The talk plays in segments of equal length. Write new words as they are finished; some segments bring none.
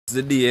It's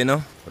the day, you know,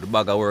 for the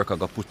bag of work I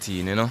got put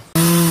in, you know.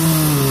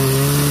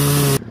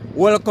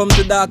 Welcome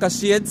to Darker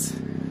Shades, to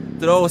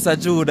the house of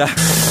JuDaH.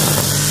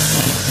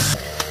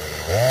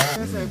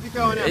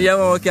 Yeah,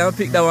 man, we can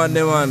pick that one,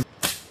 man.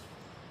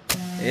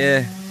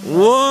 Yeah.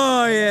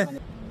 Whoa, yeah.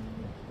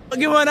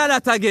 Give one of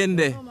that again,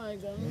 there. Oh my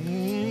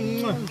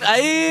God.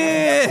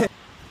 Aye.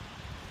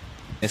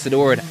 You see the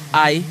word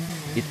I,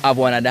 it have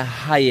one of the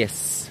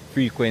highest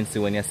frequency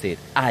when you say it.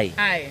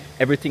 I.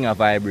 Everything a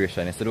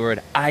vibration. You see the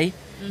word I,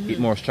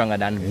 it more stronger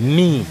than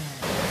me.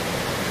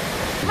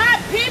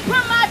 My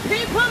people, my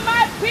people,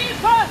 my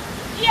people.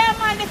 Yeah,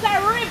 man, it's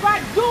a river.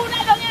 Do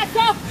that on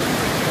yourself.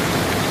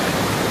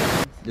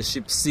 The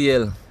ship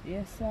sail.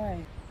 Yes,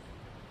 I.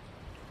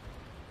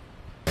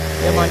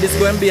 Yeah, man, this is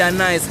going to be a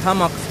nice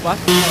hammock spot.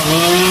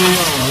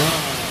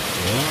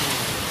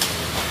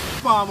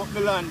 Farm up the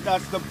land,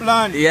 that's the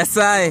plan. Yes,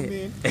 I.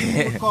 mean,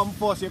 you come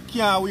first, you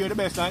can't wear the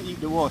best and eat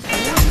the worst. Let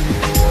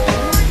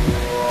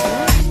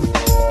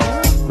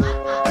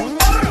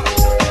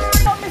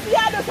me see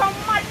you do some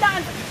mad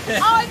dance.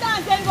 How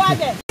dance then go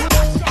again?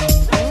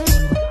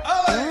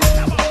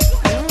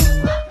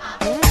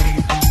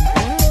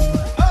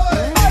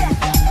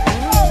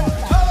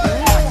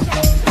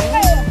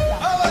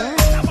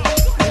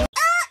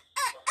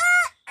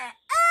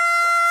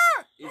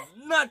 It's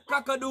not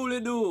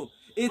cock-a-doodle-doo.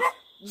 It's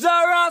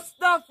JaH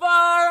Rastafari!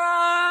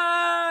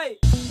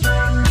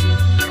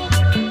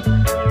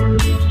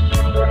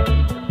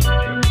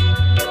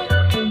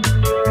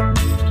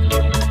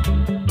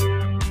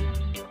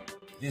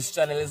 This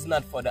channel is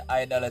not for the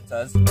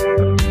idolaters.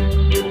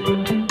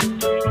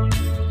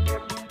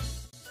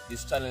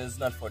 This channel is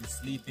not for the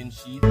sleeping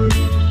sheep.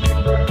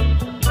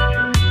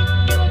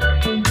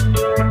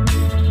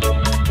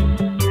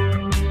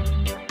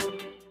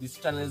 This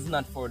channel is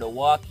not for the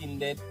walking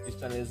dead. This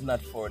channel is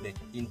not for the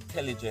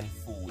intelligent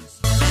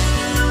fools.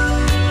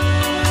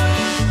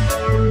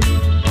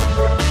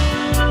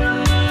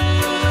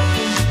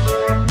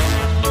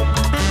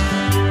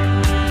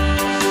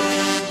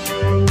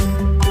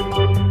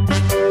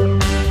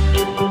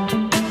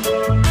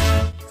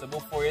 So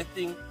before you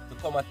think to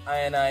come at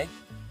I,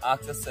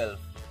 ask yourself,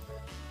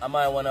 am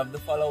I one of the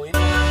following?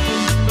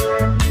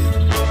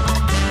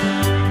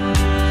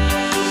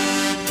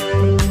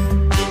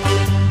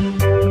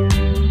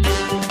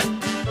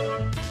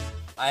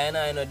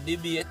 I no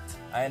debate,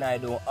 I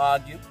don't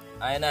argue,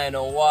 I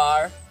no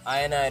war,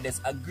 I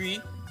just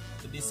agree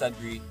to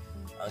disagree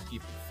and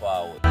keep it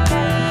forward.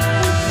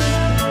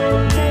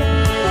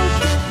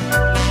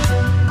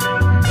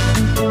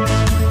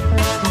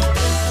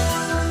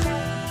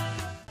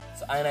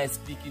 So I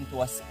speaking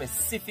to a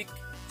specific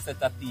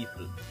set of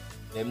people.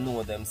 Them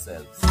know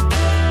themselves.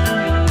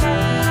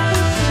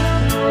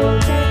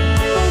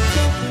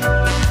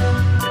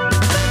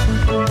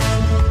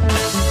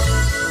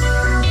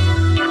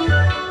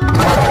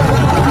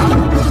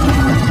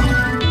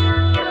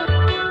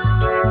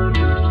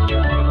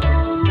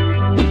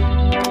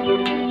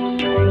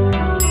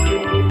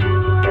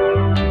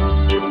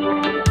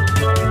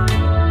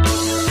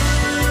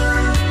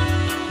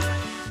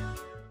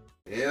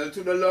 Hail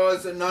to the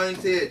Lord's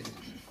anointed.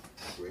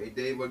 Great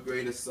day, but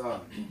greater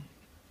song.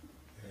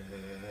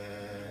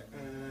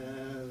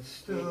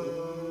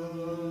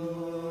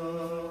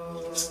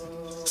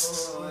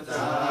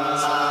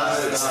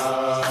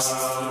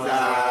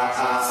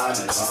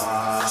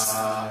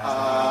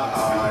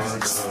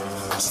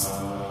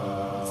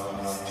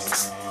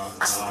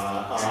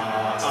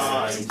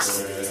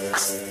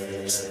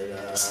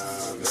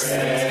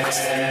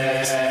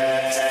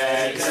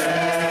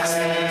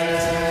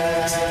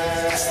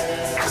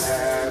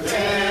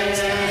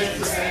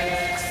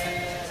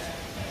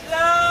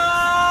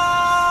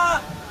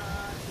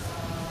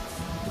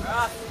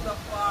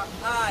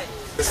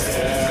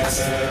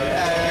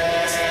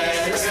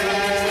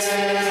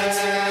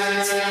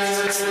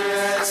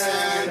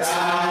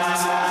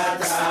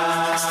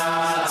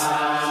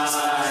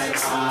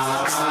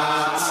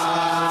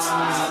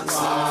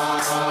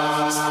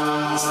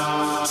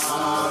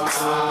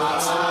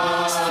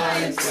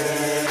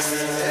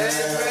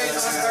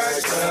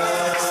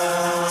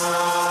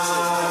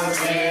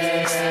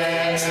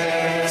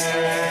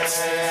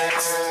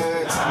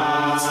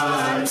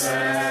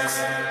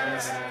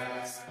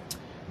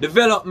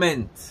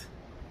 Development.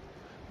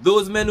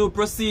 Those men who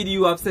precede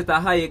you have set a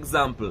high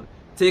example.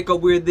 Take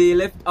up where they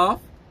left off,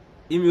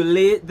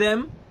 emulate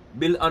them,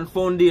 build on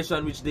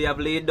foundation which they have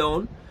laid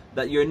down,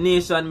 that your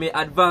nation may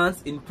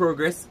advance in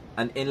progress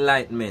and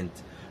enlightenment.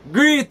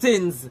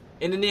 Greetings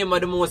in the name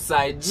of the Most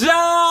High,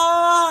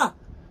 JaH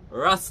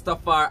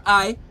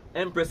Rastafari,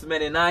 Empress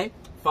Menenai,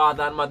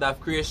 Father and Mother of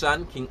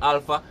Creation, King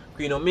Alpha,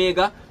 Queen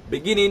Omega,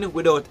 beginning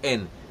without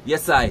end.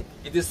 Yes, it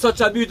is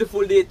such a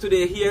beautiful day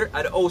today here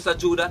at the house of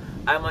JuDaH.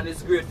 I'm on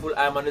this grateful,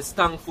 I'm on this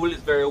thankful. It's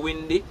very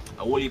windy.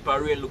 A whole heap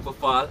of rain look for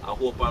fall. I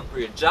hope and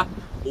pray JaH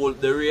hold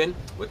the rain.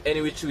 But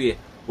any which way,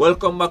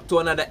 welcome back to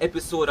another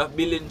episode of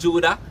Building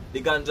JuDaH,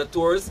 the Ganja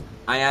Tours.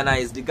 I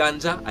is the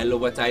Ganja. I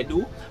love what I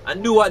do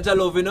and do what JaH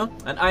LoVe, you know.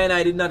 And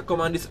I did not come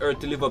on this earth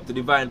to live up to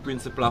the divine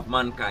principle of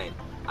mankind.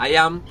 I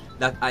am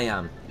that I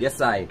am.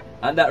 Yes, I.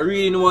 And that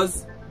reading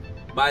was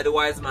by the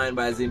wise man,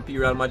 by His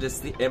Imperial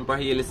Majesty, Emperor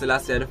Haile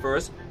Selassie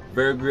I.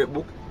 Very great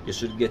book. You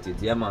should get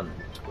it. Yeah, man.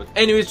 But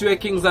anyway,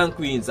 kings and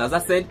queens, as I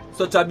said,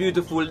 such a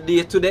beautiful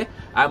day today.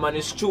 I man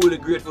is truly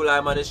grateful.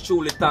 I man is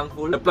truly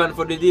thankful. The plan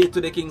for the day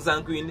today, kings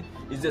and queens,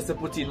 is just to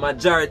put in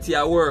majority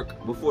of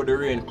work before the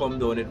rain come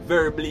down. It's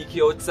very bleak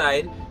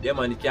outside. Yeah,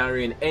 man, it can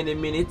rain any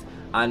minute.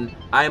 And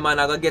I man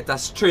I gonna get a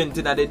strength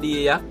in the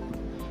day. Yeah,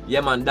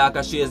 yeah man,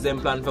 Darker Shades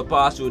them plan for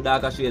pass through.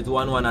 Darker Shades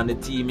 1-1 on the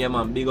team. Yeah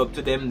man, big up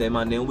to them. Them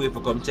and then wait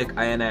for come check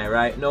I and I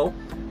right now.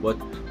 But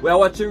we are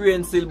watching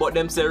rain still, but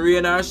them say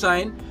rain or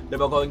shine. They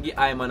are going to give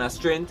I man a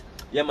strength.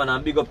 Yeah man,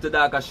 and big up to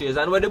Darker Shades.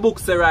 And what the book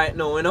say right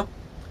now, you know,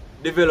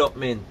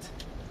 development.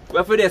 We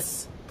have to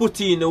just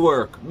put in the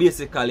work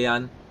basically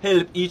and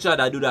help each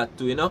other do that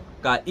too, you know.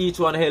 Because each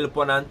one help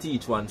one and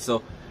teach one.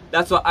 So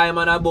that's what I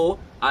man about.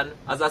 And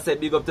as I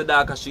said, big up to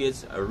Darker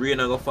Shades. Rain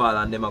and go fall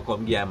and them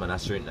come give I man a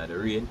strength in the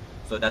rain.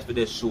 So that's for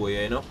this show,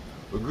 you know.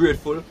 We're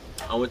grateful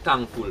and we're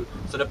thankful.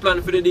 So the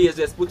plan for the day is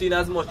just put in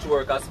as much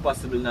work as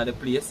possible in the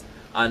place.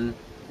 And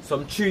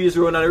some trees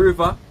around the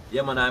river.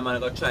 Yeah man, I'm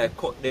gonna try to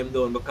cut them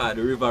down because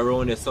the river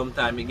around there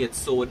sometimes it gets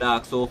so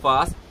dark so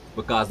fast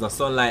because the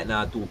sunlight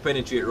now to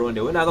penetrate around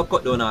there. We're not gonna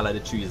cut down all of the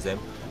trees them,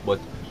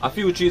 but a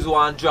few trees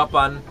want to drop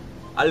and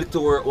a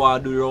little work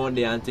want to do around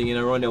there and thing, you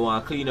know, around there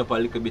want to clean up a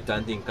little bit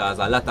and thing because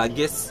a lot of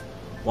guests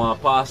want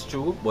to pass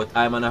through, but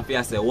I'm gonna have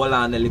to say hold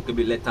on a little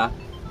bit later,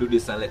 do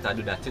this and later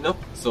do that, you know.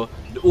 So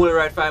the only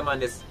right for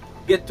man is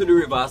get to the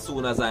river as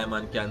soon as I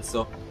man can.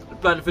 So the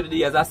plan for the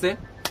day, as I say,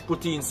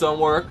 put in some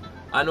work.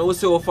 And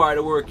also how far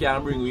the work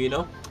can bring you, you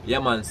know. Yeah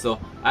man, so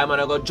I'm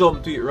gonna go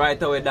jump to it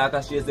right away.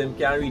 Darker Shades them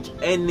can reach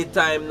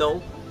anytime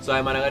now. So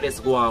I'm gonna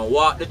just go and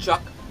walk the track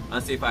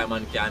and see if I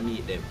man can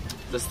meet them.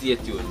 So stay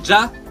tuned.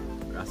 JaH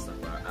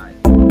Rastaman.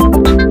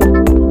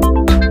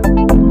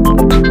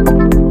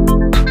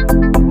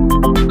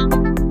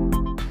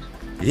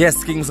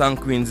 Yes, kings and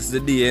queens, it's the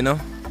day, you know.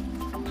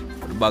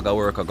 The bag of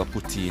work I got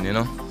put in, you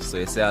know. So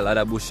you see a lot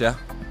of bush here.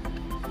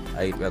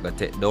 I gotta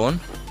take down.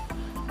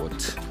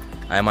 But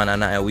I'm on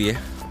another way.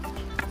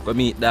 Go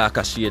meet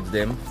Darker Shades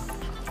them.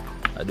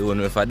 I don't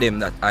know if I them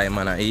that I'm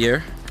on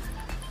here.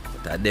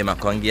 But I them I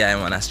can give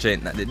I'm on a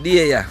strength at the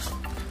day, yeah.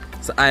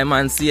 So I'm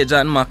on Sage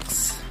and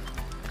Max.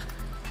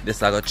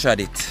 This I go try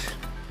it.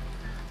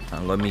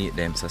 I'm gonna meet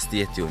them. So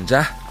stay tuned.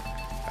 JaH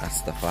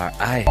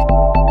Rastafari.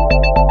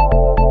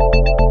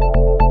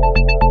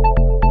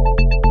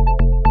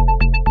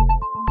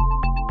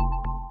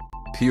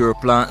 Pure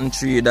planting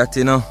tree that,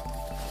 you know.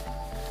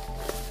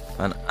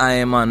 And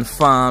I'm on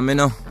farm, you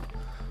know.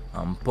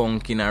 I'm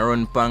pumpkin and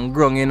run pan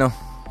grung, you know.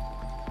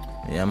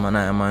 Yeah man,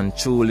 I'm on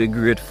truly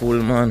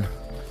grateful, man.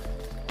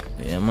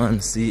 Yeah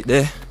man, see it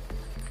there.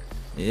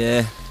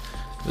 Yeah.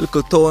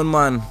 Little town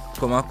man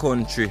come a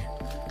country.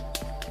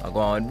 I go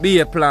on be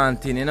a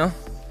planting, you know.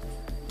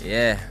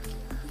 Yeah.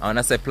 And when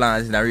I say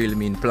planting, I really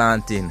mean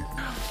planting.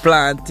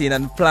 Planting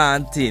and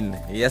planting.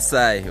 Yes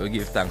I we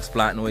give thanks.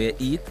 Planting where you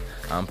eat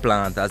and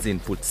plant as in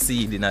put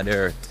seed in the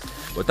earth.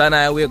 But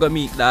tonight we're gonna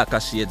meet Darker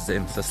Shades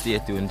them, so stay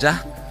tuned.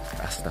 JaH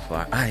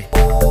Rastafari.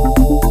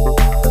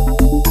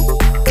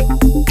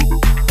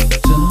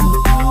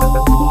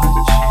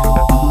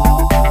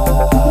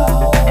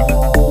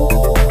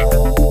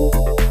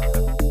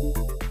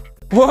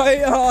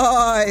 Boy,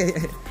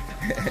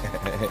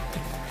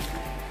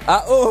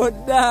 I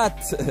own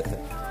that.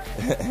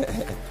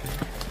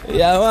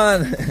 Yeah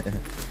man,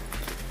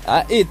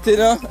 I eat, you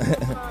know.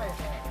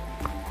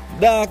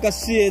 Darker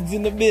Shades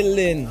in the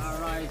building.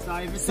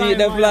 See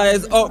the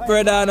flies up,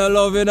 brother, and I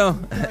love, you know.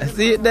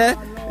 See it there?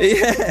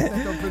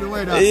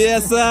 Yeah.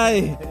 Yes,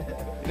 I.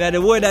 Now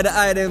the word that the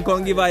eye them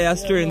can give her your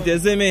strength, you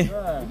see me?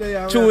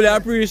 Truly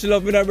appreciate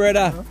love, you know,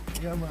 brother.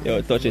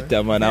 Yo, touch it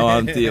there, man. I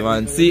want to,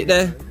 man. See it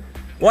there?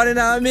 1 in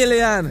a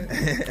million.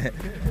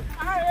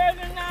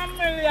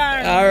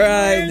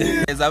 Alright.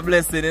 It's a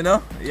blessing, you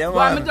know? Yeah, man.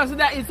 Why me just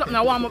that eat something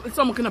I warm up with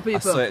some kind of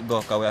people? I saw it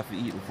go, because we have to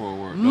eat before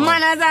work. No?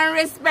 Manners and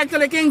respect to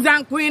the kings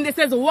and queens. This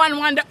is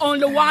one, the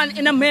only one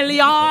in a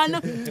million.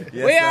 Yes,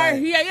 we are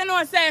here, you know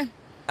what I'm saying?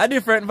 A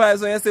different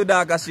vibes when you see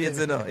Darker Shades,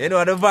 you know. You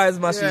know the vibes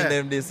machine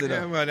them this, you know.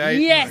 Yeah, man,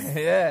 yes.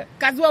 Yeah.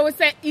 Because what we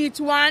say, each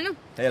one,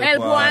 help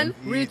one,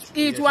 reach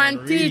each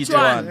one, teach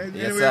one.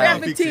 Yes, we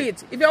have to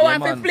teach. If you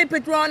want to flip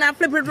it round and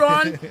flip it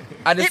round,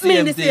 it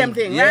means the same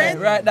thing, right?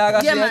 Right, Darker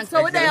Shades. Yeah, man.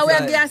 So there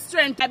we have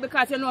strength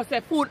because you know, say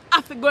food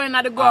have to go in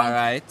the ground.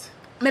 Alright.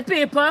 My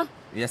people.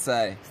 Yes,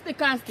 I.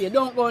 Stick and stay.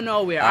 Don't go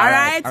nowhere.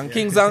 Alright? And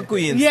kings and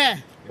queens. Yeah.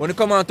 When you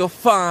come out to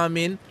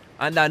farming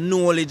and that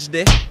knowledge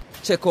there,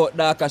 check out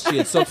Darker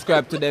Shades,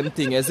 subscribe to them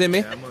thing, you see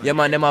me? Yeah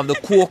man, them have the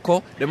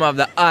cocoa, them have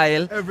the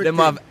oil, them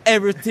have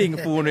everything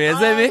for you, you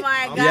see me?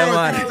 My God.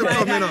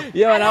 Yeah man.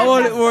 Yeah man,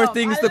 all more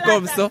things to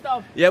come, so.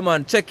 Yeah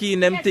man, check in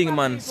them thing,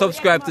 man.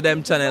 Subscribe to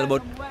them channel,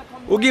 but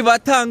we give a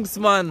thanks,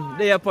 man.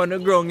 They up on the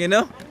ground, you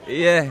know?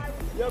 Yeah.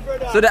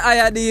 So the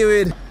I deal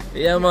with.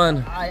 Yeah,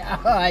 man.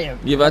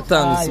 Give a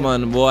thanks,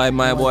 man. Boy,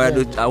 my boy,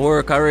 I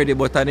work already,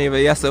 but I never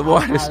yes,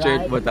 boy, the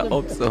straight, but I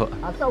hope so.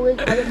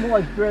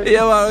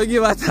 Yeah, man, we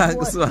give a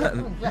thanks,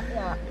 man.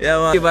 Yeah,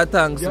 man, give a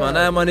thanks, man.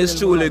 I man is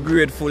truly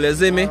grateful, you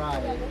see me?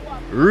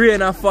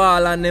 Rain a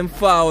fall and them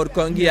forward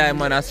can give I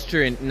man a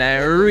strength.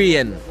 Now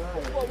rain.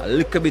 A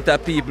little bit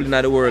of people in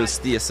the world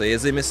stay, so you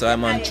see me? So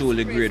I'm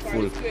truly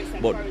grateful.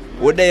 But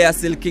we there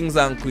still kings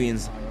and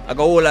queens. I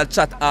got all a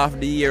chat half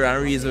the year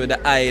and reason with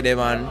the eye them,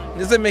 man.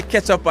 You see me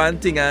catch up and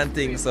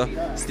thing, so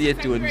stay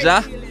tuned.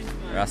 JaH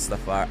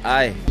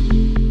Rastafari.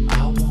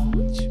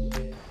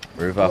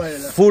 River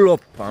full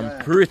up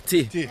and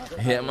pretty.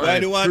 Yeah, man. Why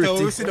the water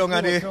pretty. we sit down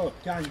at the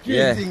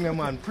Yeah. thing,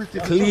 man. Pretty.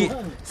 Clean.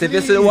 So if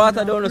you see the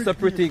water down so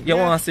pretty, you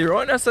want to see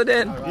around us so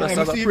then? That's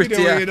Yeah, so see pretty.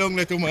 video Yeah. down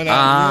there, man.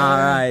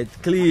 Alright,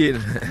 clean.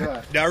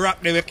 The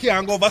rock there, we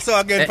can't go back so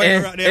again for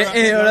the rock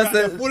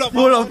there. Full up,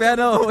 you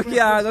know, we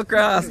can't go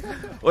cross.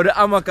 Or the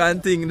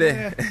Amakan thing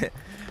there.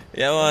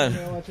 Yeah, man.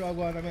 Yeah, watch what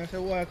go on, man.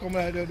 So why come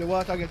like the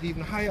water get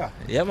even higher?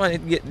 Yeah, man,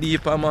 it get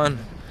deeper, man.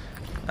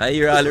 I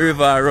hear all the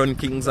river run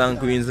kings and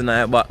queens in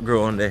the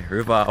background there.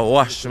 River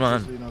wash,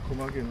 man.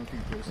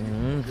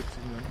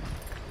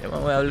 Yeah,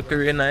 man, we have a look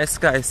really nice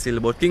sky still.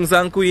 But kings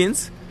and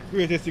queens,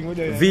 Greatest thing with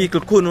the vehicle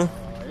couldn't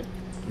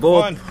go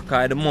up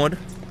because of the mud.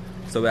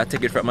 So we have to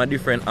take it from a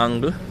different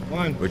angle,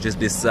 which is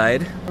this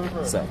side.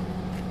 So,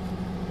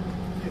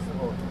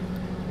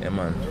 yeah,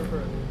 man.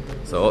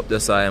 So up the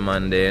side,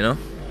 man, there, you know.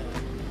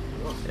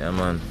 Yeah,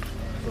 man.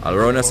 I'll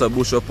run us a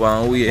bush up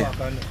one way. Yeah.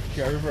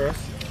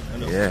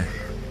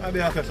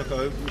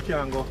 We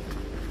can't go.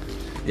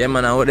 Yeah,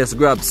 man, I will just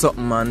grab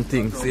something, man,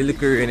 things. See,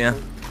 look in here.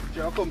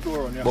 Come to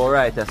run, yeah. But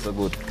right, that's so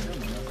good.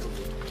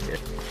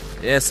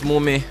 Yes,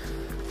 mommy.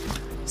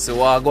 So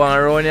what going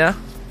around here?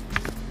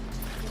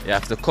 You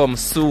have to come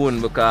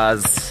soon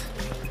because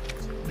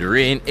the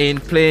rain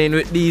ain't playing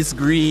with these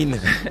green.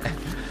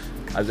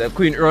 As the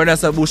queen run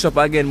us a bush up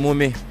again,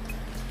 mommy.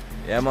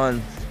 Yeah,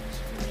 man.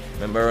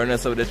 Remember running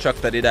us with the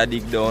tractor did I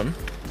dig down?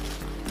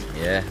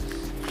 Yeah.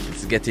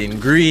 It's getting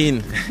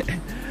green.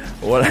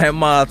 All my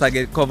malt I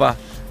get covered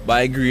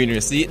by greenery.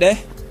 See it there?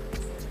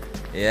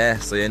 Yeah,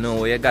 so you know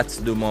what you got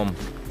to do, mom.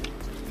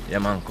 Yeah,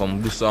 man,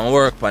 come do some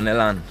work on the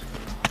land.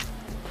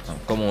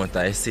 And come out of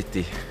the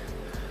city.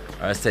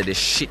 Or I said the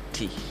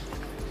shitty.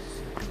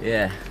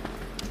 Yeah.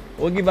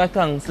 We'll give a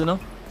thanks, you know.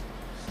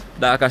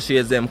 Darker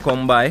shades them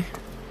come by.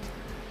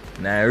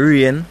 Now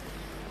rain.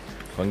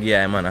 Come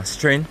give a man a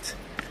strength.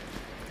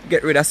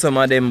 Get rid of some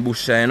of them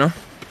bush, you know.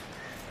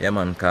 Yeah,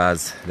 man,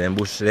 cause them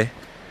bush there,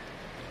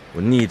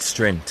 we need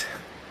strength.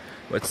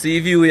 But see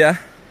view, yeah?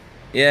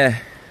 Yeah.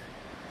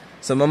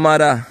 So my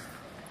mother,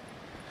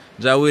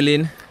 JaH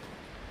willing,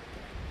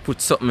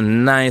 put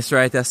something nice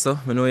right there, so.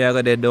 I know you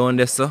got that down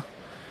there, so.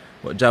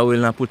 But JaH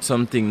willing put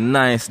something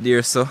nice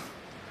there, so.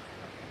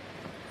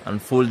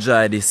 And full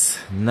enjoy this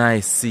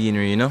nice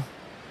scenery, you know.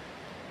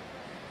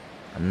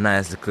 A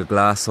nice little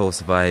glass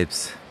house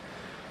vibes.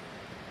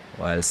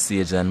 While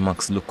Sage and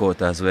Max look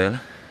out as well.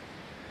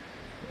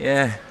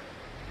 Yeah.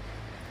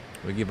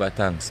 We give a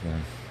thanks,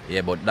 man.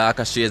 Yeah, but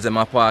darker shades in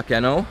my park,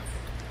 you know.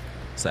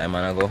 So I'm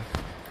gonna go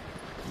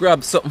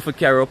grab something for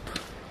carry up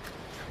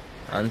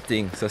and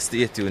things. So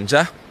stay tuned,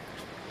 JaH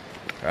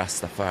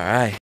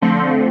Rastafari.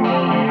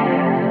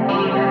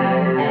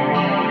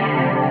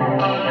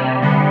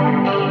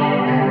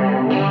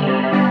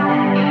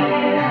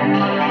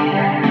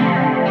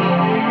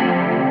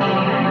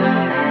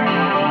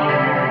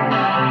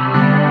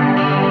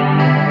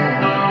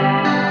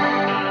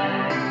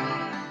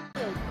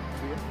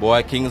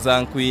 Boy, kings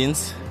and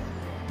queens,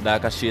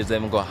 darker shades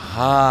them go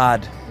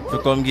hard to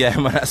come give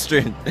him a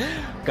strength.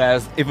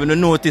 Because if you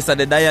don't notice that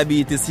the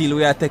diabetes hill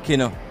we are taking, you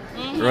know,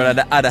 rather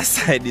the other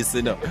side this,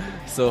 you know.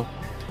 So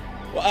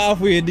we're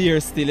halfway there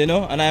still, you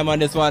know, and I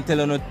just want to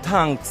tell you no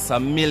thanks a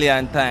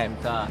million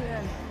times. So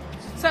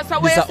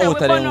what you say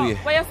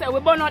we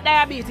burn out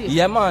diabetes?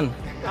 Yeah, man.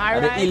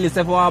 Alright. The illness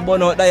if you want to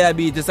burn out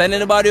diabetes, and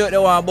anybody out there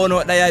want to burn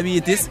out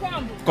diabetes,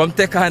 come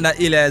take on the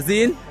HiLLs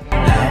in.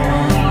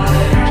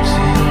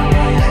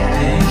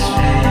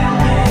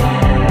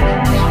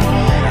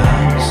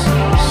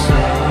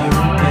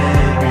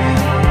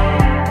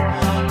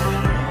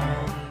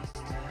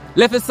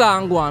 Left the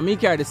song go on, me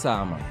carry the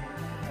song, man.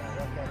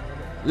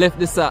 Left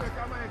the song.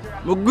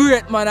 I'm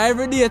great, man. I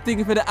every day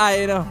thinking for the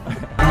eye, you know.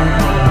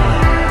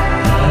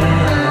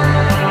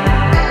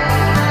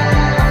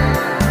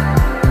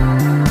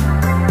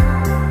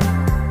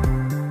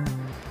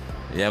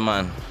 Yeah,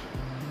 man.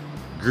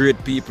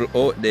 Great people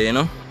out there, you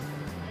know.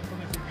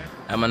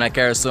 I'm gonna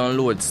carry some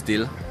load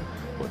still,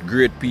 but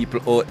great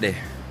people out there.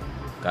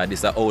 Because this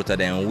is out of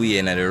them way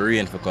in the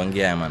rain for come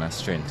give man a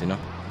strength, you know.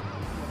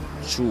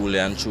 Truly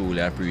and truly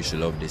I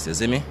appreciate love this, you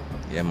see me?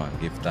 Yeah, man,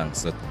 give thanks.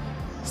 So,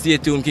 stay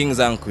tuned, kings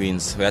and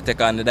queens. We are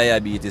taking on the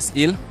diabetes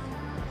hill.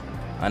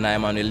 And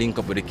I'm going to link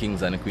up with the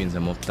kings and the queens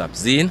them up top.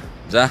 Zine,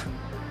 JaH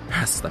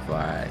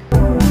Rastafari.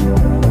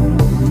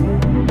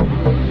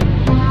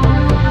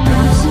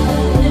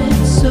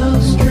 So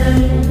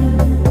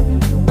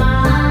strange.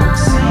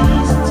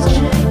 Seasons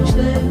change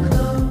their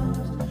clothes.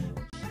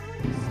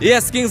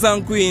 Yes, kings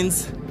and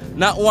queens,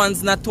 not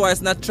once, not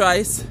twice, not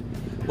thrice,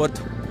 but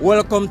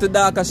welcome to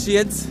Darker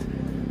Shades,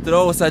 to the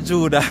house of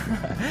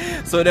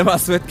JuDaH. So them are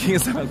sweat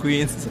kings and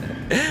queens.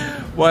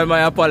 Boy, my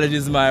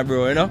apologies, my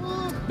bro, you know.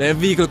 The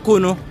vehicle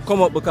couldn't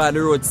come up because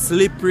the road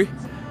slippery,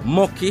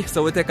 mucky,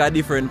 so we take a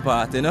different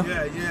path, you know.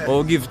 Yeah.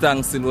 But we give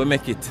thanks till we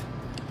make it.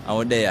 And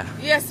we're there.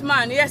 Yes,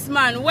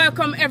 man.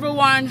 Welcome,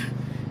 everyone.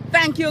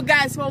 Thank you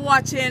guys for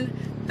watching.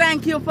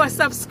 Thank you for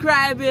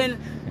subscribing.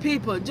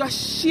 People, just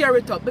share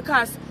it up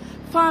because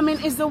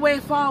farming is the way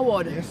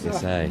forward. Yes, sir.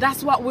 Yes,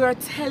 that's what we're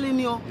telling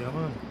you. Yeah,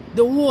 man.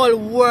 The whole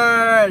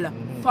world.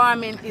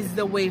 Farming is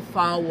the way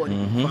forward.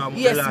 Farm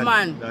Yes, the land.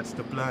 man. That's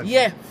the plan.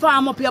 Yeah,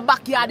 farm up your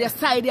backyard, your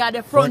side yard,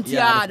 the front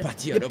yard,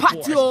 the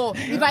patio,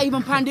 if I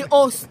even pan the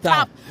house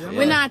top.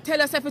 We not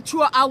tell us if you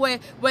throw away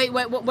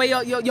where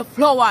your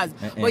flowers.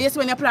 But yes,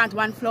 when you plant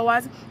one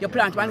flowers, you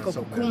plant one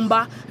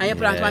cucumber and you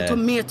plant one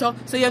tomato.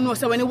 So you know,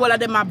 so when the whole of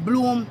them are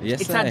bloom,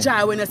 it's a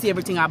joy when you see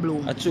everything are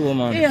bloom. True,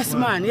 man. Yes,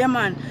 man. Yeah,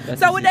 man.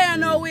 So we there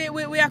now, we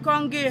are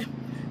going to give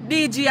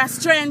DG a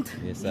strength.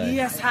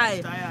 Yes,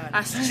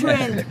 a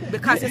strength.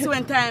 Because it's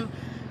when time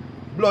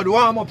blood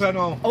warm up, you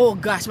know. Oh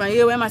gosh, man,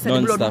 you when I say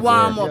the blood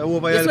warm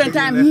up. This when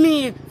time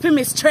me feel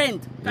me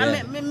strength.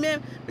 Me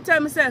tell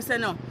myself say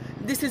no,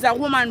 this is a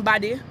woman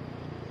body.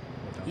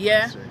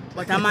 Yeah,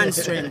 but a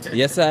man's strength.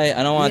 Yes,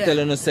 and I want to tell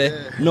you to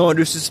say no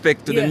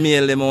disrespect to the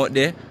male them out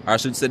there, or I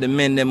should say the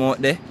men them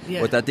out there.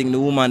 But I think the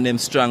woman them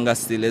stronger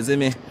still, is it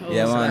me?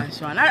 Yeah, man.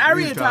 I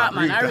real talk,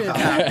 man. I real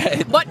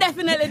talk. But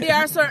definitely there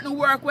are certain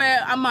work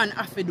where a man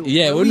have to do.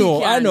 Yeah, we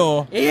know. I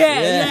know.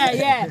 Yeah.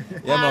 Yeah,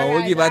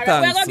 man. We give a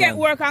thanks. We're gonna get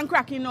work and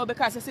cracking now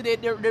because you see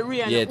the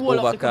rain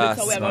all up the bit,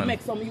 so we're gonna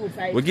make some use of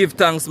it. We give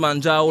thanks,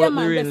 man. JaH will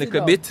the rain a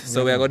little bit,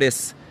 so we're gonna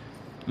just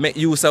make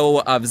use of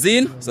what I've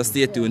seen. So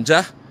stay tuned,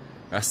 JaH.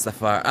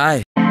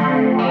 Rastafari.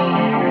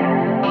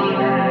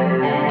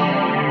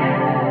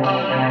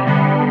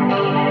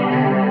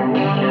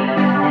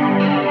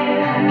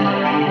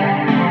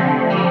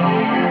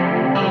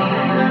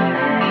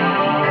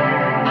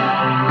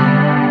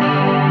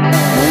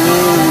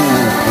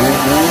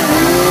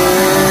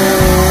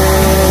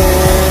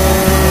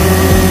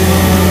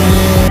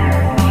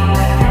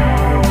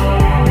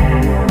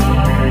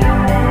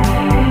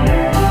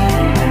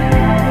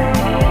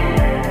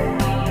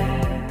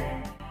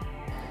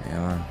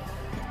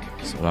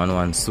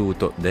 One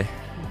suit up there.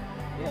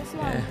 Yes,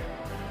 man.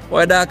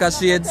 Why Darker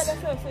Shades?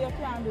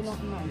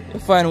 You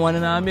find 1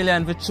 in a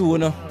million for true,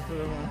 no?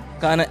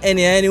 Because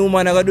any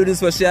woman gonna do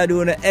this what she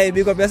do. Hey,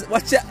 big up yourself.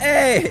 Watch your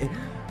hey!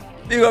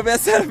 Big up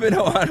yourself in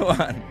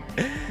one.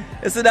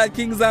 You see that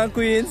kings and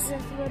queens?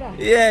 Yes, brother.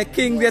 Yeah,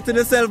 king getting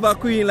himself a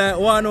queen like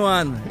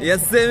 1-1. You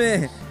see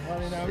me?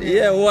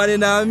 Yeah, 1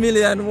 in a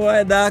million.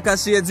 Boy, Darker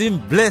Shades, him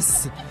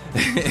bless.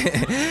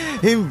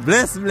 Him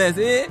bless,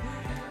 eh?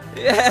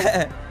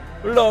 Yeah.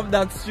 Love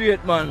that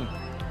straight, man.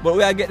 But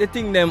we are get the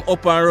thing them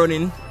up and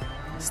running.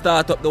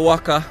 Start up the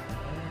waka,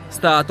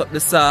 start up the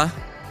saw,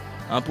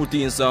 and put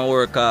in some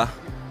work.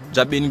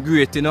 JaH been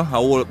great, you know, I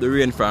hold up the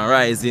rain from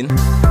rising.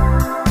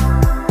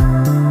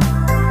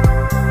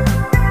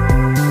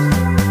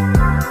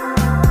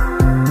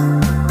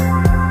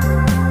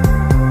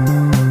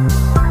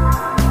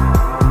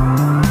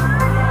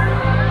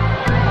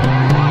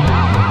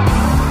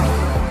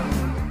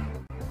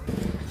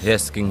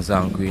 Yes, kings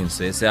and queens.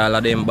 So you see all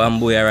of them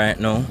bamboo here right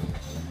now.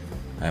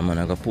 I'm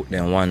gonna put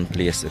them one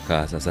place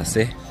because as I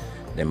say,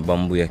 them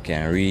bamboo you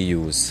can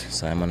reuse.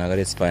 So I'm gonna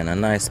just find a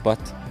nice spot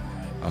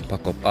and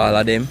pack up all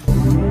of them.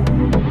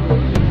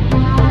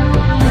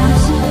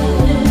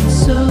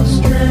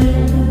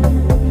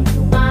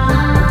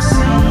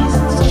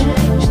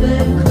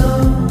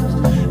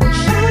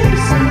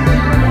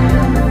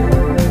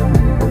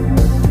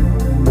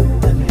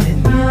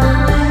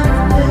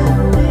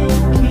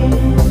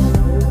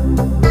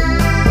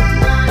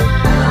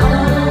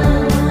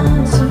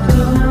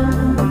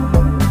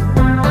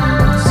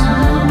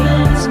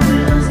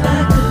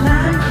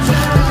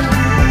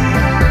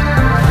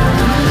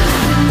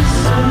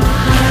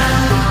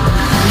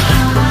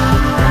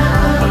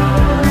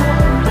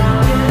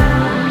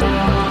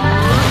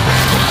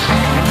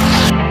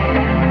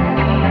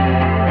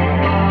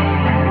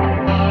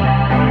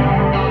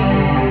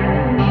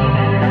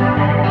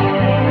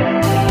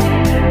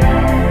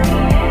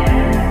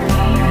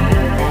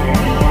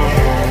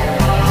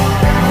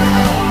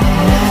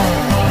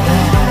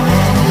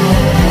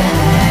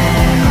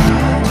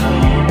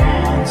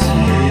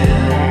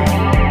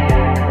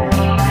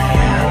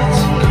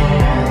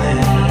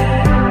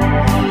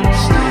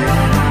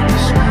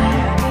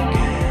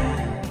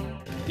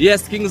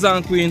 Yes, kings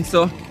and queens,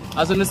 so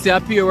as you see a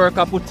peer work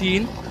I put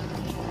in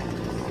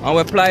and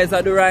what pliers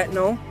I do right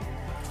now,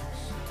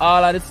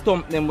 all of the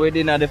stump them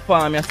within the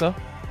farm, yeah, so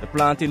the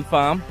planting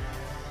farm,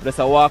 just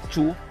a walk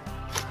through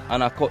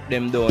and I cut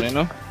them down, you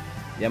know.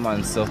 Yeah,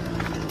 man, so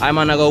I'm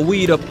gonna go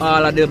weed up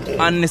all of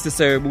the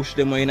unnecessary bush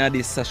them in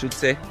this, I should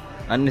say,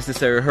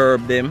 unnecessary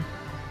herb them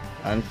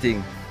and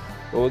thing.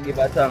 But we'll give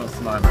a thanks,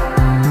 man.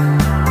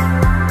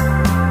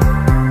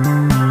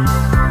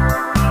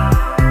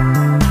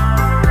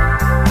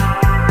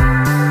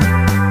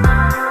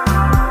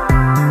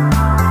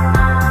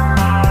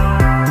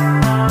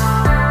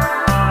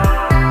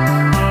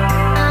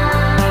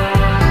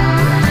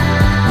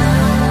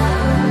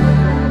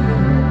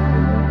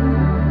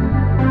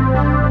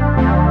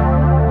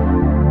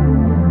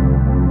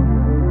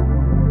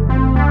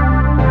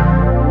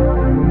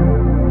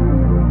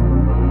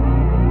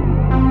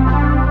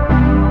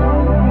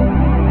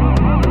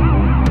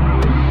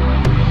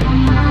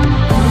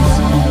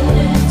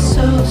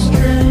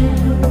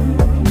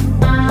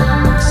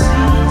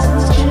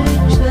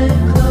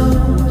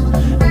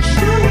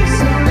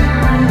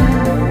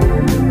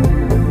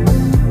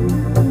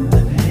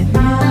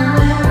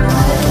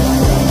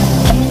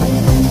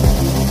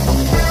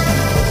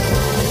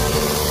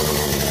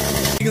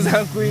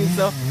 and queens,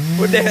 so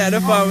we're there at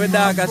the farm with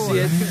darker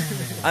shades.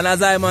 And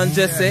as I man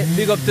just say,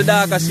 big up to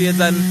darker shades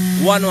and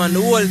one,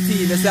 the whole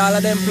team. You see all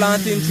of them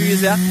planting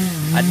trees here,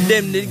 and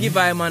them they give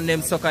I man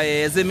them sucker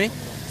here, you see me?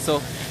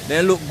 So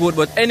they look good,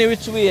 but any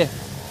which way,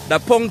 the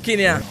pumpkin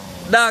here,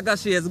 darker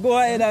shades, go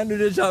ahead and do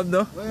the job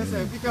now. What you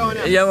say? Pick one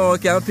here. Yeah man, we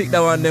can pick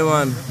that one, them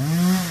one.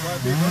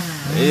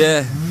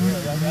 Yeah.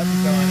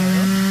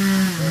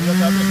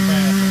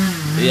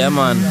 Yeah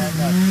man.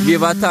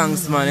 Give her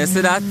thanks man, you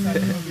see that?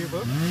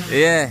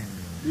 Yeah.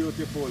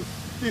 Beautiful.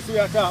 This we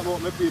are talking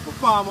about, my people.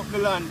 Farm up the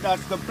land,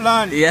 that's the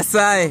plan. Yes,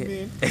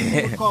 I.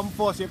 Food come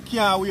first, you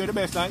can't wear the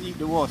best and eat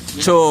the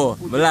worst. True. I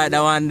like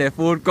that one there.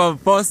 Food come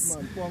first.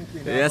 Man,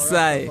 pumpkin, yes,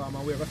 I.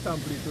 We have a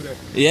sample today.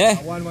 Yeah.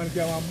 One man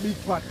can have a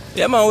big pot.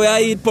 Yeah, man, we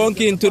are eat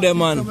pumpkin today,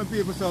 man. Some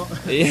people, so.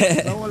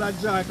 Yeah. The whole of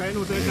JaH, I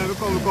know they can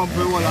come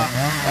for all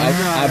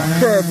a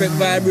perfect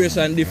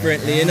vibration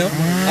differently, you know.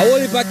 I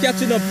want if I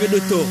catching up with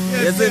you too.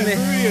 Yes, you see me?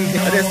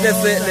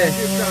 Let's say it there.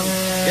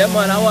 Yeah,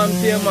 man, I want to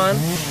say, man.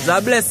 It's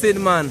a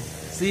blessing, man.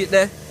 See it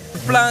there?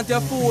 Plant your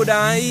food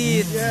and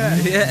eat. Yeah.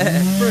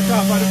 Yeah. First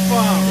off on the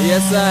farm.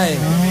 Yes, I.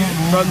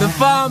 From the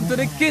farm to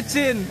the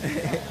kitchen.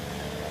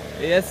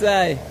 Yes,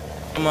 I.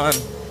 Come on.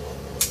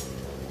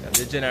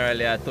 They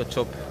generally I touch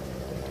up.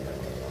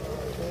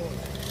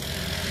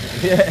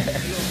 Yeah.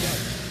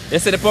 You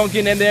see the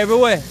pumpkin them there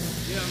everywhere?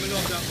 Yeah, I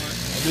love that man.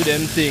 Do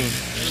them thing.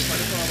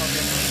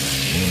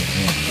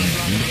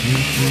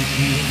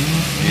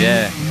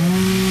 Yeah.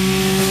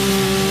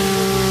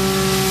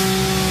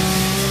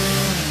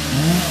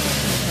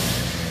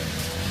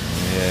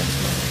 Yeah.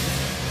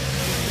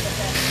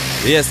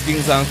 Yes,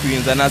 kings and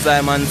queens, and as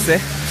I man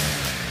say,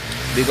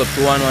 big up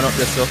to one up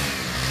there, so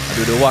I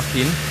do the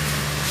woRKiNg.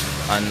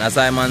 And as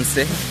I man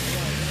say,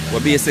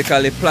 what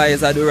basically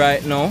pliers I do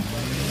right now,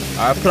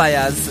 our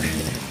pliers,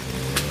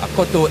 I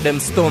cut out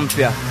them stump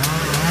here.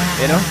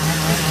 You know?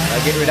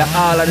 I get rid of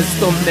all of the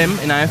stump them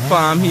in our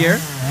farm here,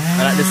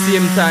 and at the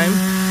same time,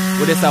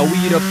 we just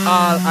weed up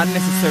all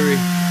unnecessary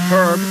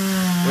herb,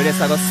 we just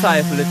go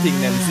stifle the thing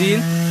them, see?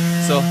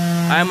 So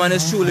I man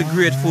is truly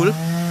grateful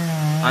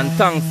and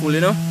thankful,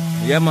 you know?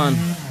 Yeah man.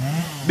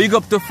 Big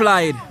up to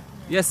Floyd.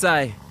 Yes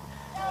I.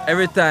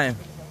 Every time.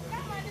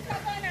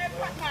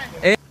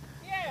 Eh?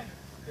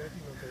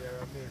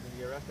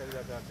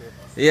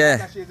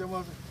 Yeah.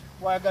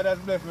 Why God has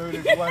blessed me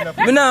with this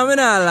wonderful. Me nah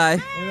lie.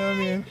 You know what I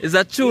mean? It's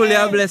a truly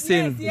a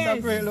blessing. It's a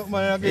great look,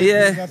 man. Again.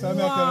 Yeah. That's what I'm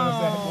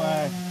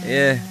telling you.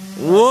 Yeah.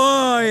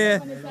 Whoa,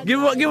 yeah.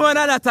 Give one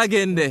of that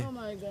again there. Oh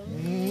my God.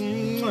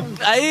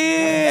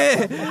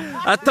 Aye,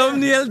 a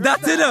thumbnail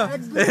that you know.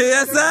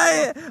 Yes,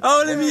 I.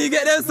 Only me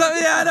get them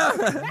something, you know.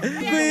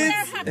 We're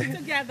happy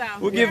together.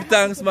 We give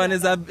thanks, man.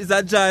 It's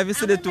a drive. You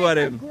see the two of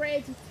them. It's a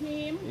great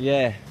team.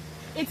 Yeah.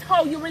 It's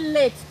how you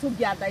relate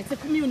together. It's a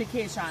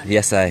communication.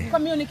 Yes, I.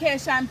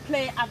 Communication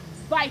play a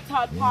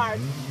vital part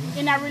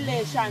in a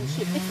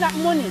relationship. It's not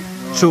money.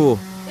 True.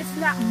 It's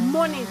not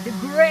money. The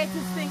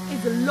greatest thing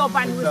is love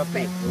and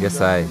respect. Yes,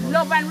 I.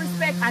 Love and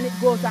respect, and it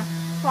goes a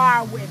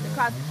far way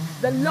because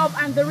the love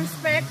and the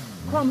respect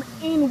come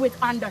in with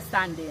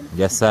understanding.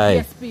 Yes, I.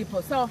 Yes,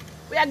 people. So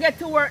we are get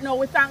to work now.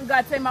 We thank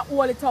God say my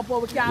hold it up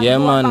or we can yeah,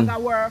 go man. back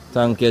at work.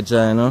 Thank you,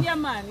 Jai, no? Yeah,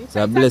 man. It's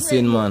a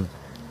blessing, man.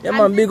 Yeah, and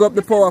man. Big up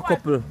the power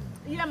couple.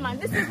 Yeah, man.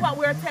 This is what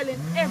we're telling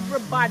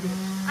everybody.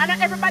 And not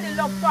everybody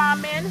love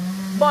farming,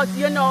 but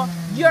you know,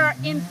 your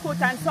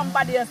input and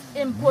somebody else's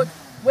input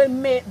will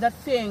make the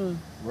thing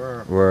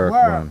work,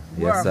 man.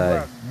 Yes,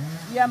 I.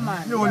 Yeah,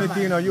 man.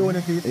 Unity, you know,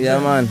 unity. Yeah,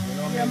 man.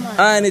 Yeah,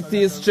 man.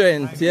 Unity is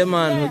strength. Yeah,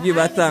 man. We give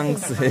her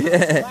thanks.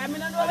 Yeah.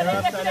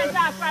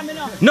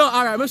 No,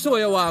 alright, I'll show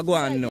you what I go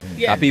on now.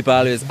 Yeah. People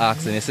always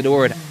asking, you see the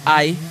word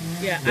I,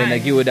 yeah, then they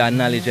give you that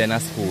knowledge in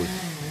a school.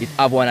 It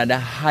have one of the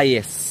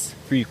highest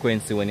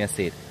frequency when you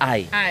say it.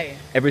 I.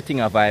 Everything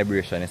a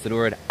vibration. You see the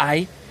word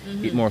I,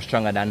 it more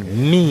stronger than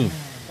me.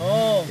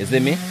 Oh. You see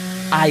me?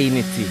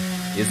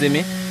 I-nity. You see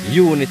me?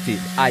 Unity.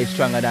 I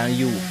stronger than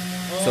you.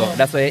 So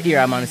that's why you hear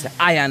a man say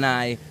I and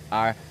I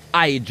or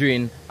I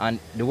dream, and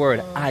the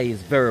word I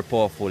is very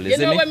powerful. You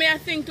know when I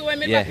think to when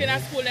me back in a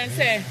school and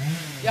say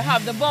you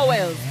have the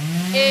vowels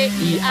A,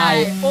 E,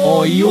 I,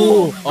 O,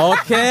 U.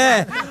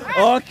 Okay.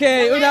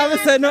 Okay. You never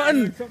say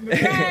nothing.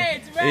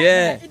 Right.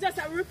 Yeah. It just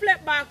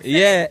reflect back.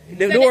 Yeah.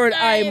 The word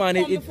I, man,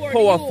 it's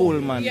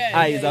powerful, man. Yeah,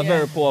 I is a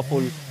very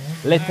powerful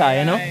letter,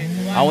 you know.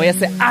 And when you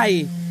say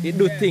I, it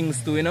do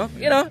things too, you know.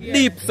 You know,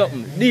 deep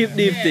something, deep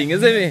thing, you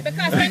see me?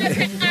 Because when you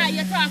say I,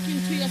 you're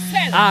talking to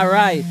yourself.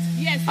 Alright.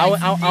 Yes.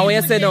 And when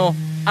you say no,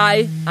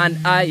 I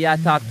and I, you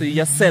talk to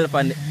yourself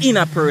and the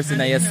inner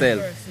person of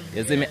yourself.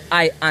 You see me?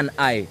 I and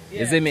I.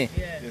 You see me?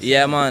 Yes.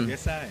 Yeah, man.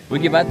 Yes, I. We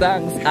give a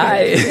thanks.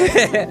 I.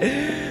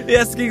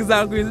 Yes, kings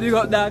and queens, we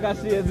got darker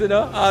shades, you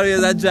know.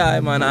 Always a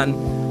joy, man.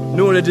 And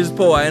knowledge is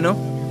power, you know.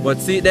 But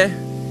see there,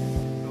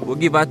 we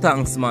give a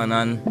thanks, man.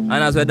 And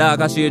as we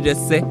darker shades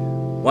just say,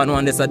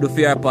 one just do for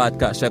your part,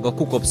 because she go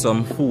cook up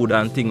some food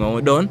and thing when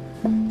we're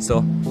done.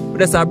 So we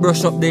just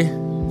brush up the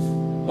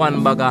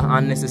one bag of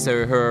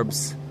unnecessary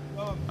herbs,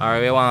 or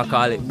we want to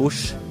call it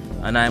bush.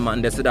 And I'm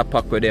on this the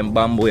pack with them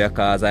bamboo here,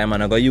 cause I'm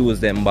gonna go use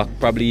them back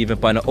probably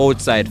even on the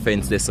outside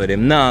fence there, so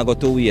them now go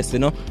to waste, you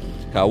know.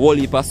 Cause whole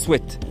heap of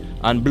sweat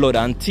and blood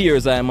and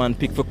tears I'm on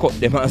pick for cut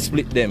them and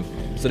split them.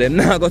 So them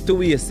now go to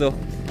waste. So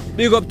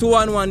big up to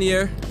one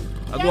here.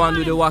 I go and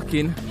do the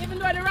walking. Even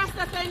though the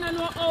Rasta thing and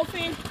no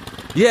outfit.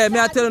 Yeah, me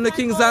I tell them the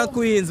kings and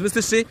queens,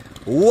 Mr. She,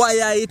 why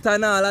I eat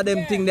and all of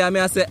them things there. Me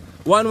I say,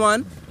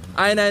 one,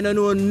 I don't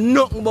know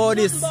nothing about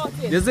this.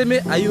 You see me?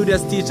 I you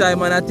just teach I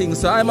man a thing.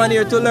 So I'm on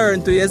here to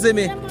learn too, you see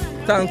me?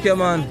 Thank you,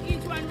 man.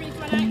 Each one reach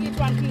one and each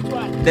one teach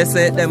one. They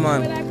say it there,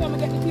 man. When I come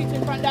and get the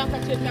teaching from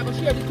Dr. Chase, I go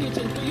share the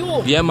teaching to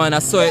you. Yeah, man, I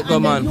saw it go,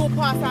 man. You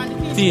pass on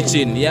the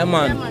Teaching, yeah,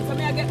 man. Yeah, man. So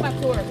me I get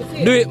back to work. You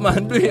see? Do it,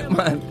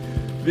 man.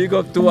 Big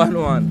up to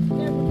one.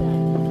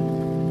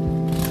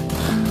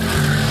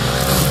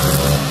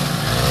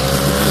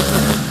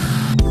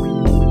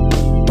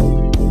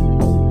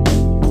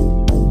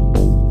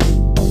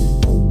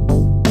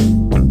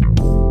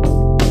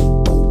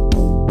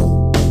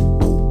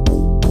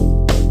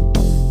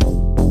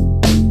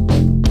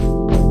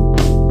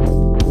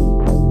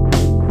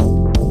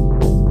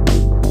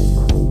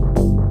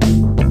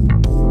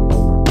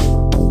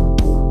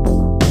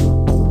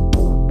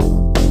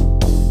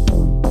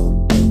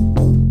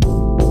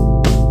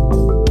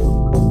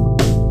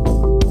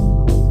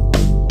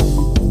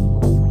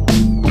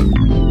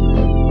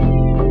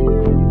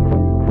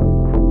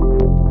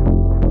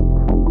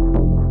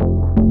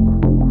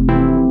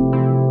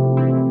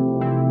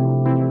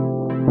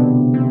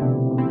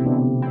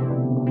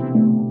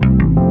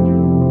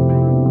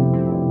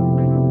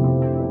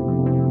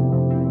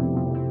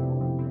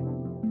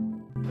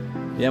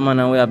 Yeah, man,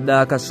 and we have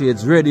darker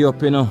shades ready up,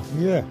 you know.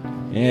 Yeah.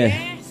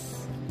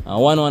 Yes.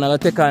 And one I gotta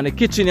take on the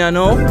kitchen, you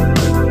know.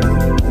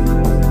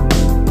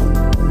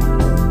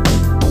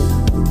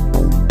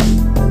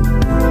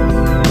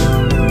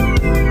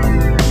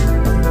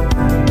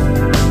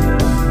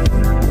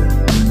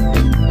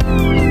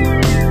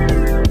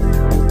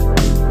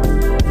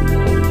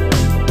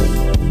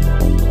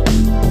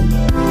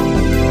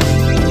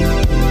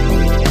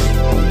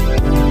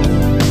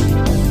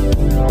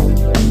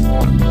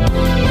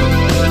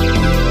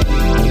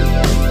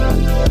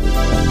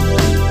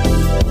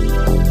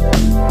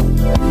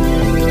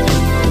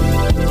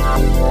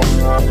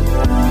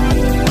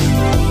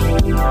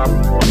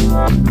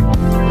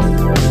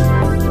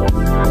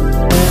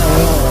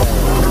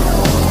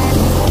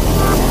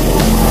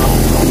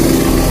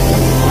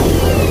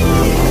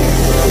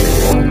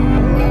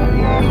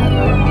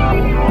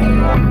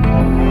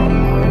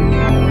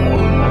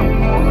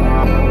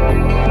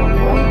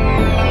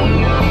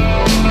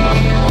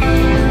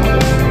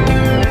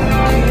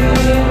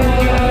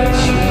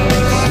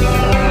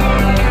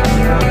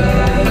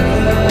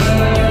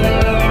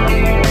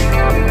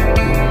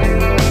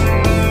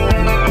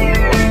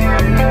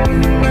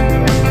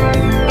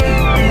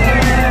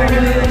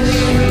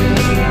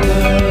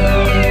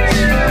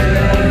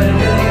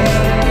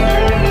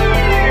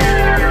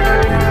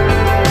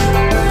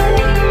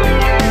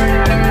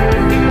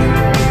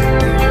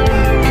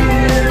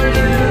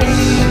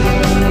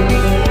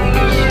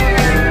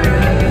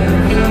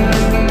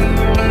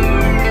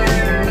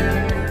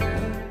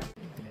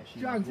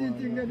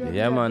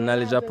 Yeah, man,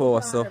 knowledge of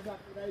power. So,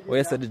 what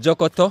you said, the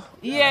jokoto?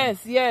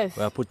 Yes. We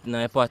are putting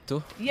in a pot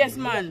too? Yes,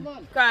 man.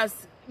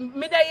 Because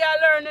me that you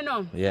learn, you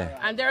know. Yeah.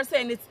 And they're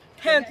saying it's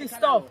healthy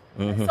stuff.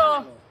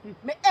 So,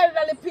 me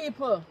elderly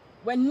people,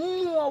 when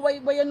you know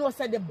where you know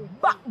say the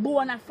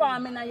backbone of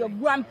farming and your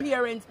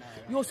grandparents,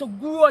 you also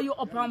grow you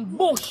up on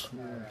bush.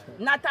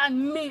 Not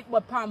on meat,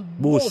 but on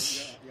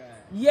bush.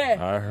 Yeah.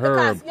 I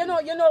heard. Because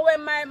you know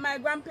when my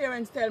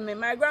grandparents tell me,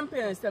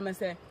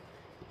 say,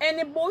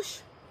 any bush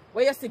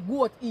where you see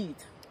goat eat.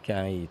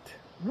 Can't eat.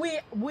 We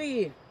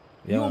yeah,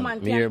 human man.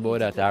 can Me hear about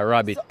that, a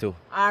rabbit too.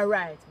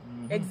 Alright.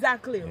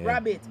 Exactly, yeah.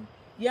 Rabbit.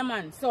 Yeah,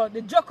 man. So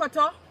the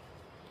jokoto,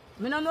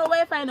 I don't know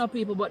where you find out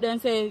people, but then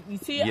say, you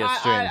see,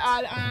 yes,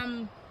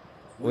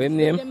 what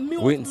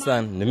name?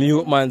 Winston. The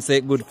mute man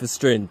say good for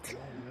strength.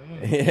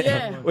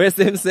 Yeah. Where's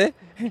him say?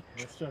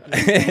 Yeah,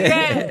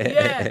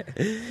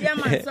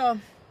 man. So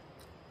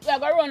we are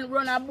gonna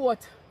run a boat.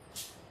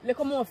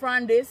 Little more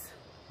from this.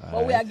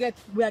 But we are get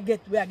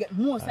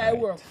most I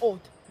work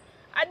out.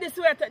 And this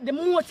way the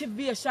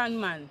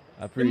motivation, man.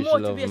 The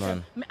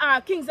motivation.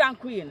 Man. Kings and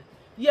Queens.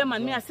 Yeah,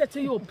 man. Me I say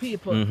to you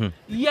people.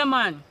 Yeah,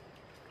 man.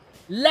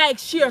 Like,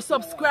 share,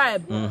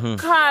 subscribe.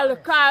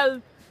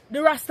 Call the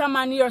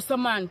Rastaman here,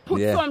 some man.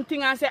 Put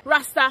something and say,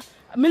 Rasta,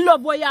 me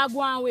love what you are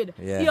going with.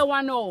 Here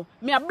one now.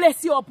 Me I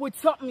bless you up with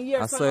something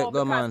here. So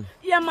go, man.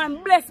 Yeah,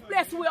 man. Bless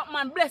we up,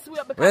 man. Bless we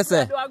up because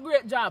we do a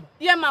great job.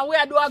 Yeah, man. We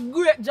do a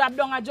great job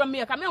down at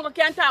Jamaica. Me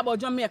can't talk about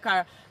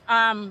Jamaica.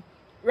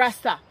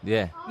 Rasta.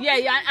 Yeah.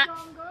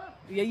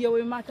 Yeah,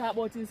 we might talk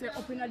about him say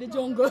up in the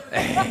jungle.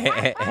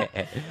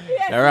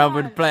 Around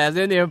with pliers,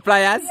 you name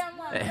pliers? Yeah,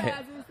 man.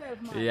 Pliers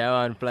himself, man. Yeah,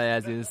 man.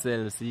 Pliers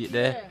himself. See it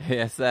there?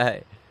 Yes,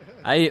 I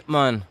eat,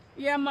 man.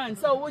 Yeah, man.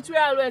 So, which we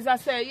always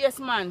say, yes,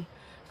 man.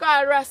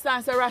 call Rasta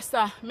and say,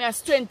 Rasta, may I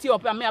strengthen you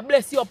up and may I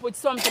bless you up with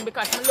something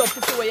because I love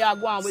to see where you are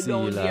going with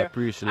down there.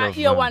 And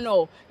here one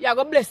now, you are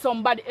going to bless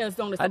somebody else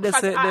down there.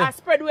 Because I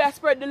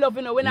spread the love,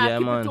 you know, when I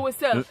keep it to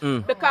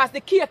myself. Because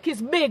the cake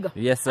is big.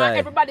 Yes, and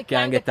everybody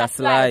can get a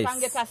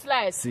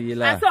slice.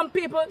 And some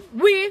people,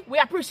 we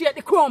appreciate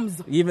the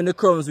crumbs. Even the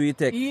crumbs we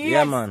take. Yes,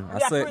 yeah, man. I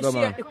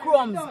appreciate the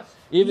crumbs.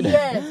 Even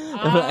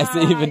I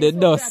say even the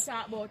dust.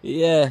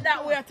 Yeah.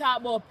 That we are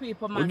talking about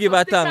people, man. We give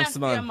a thanks,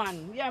 man. Yeah,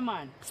 man. Yeah,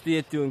 man.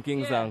 Stay tuned,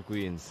 kings and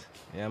queens.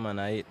 Yeah, man,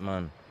 I hate,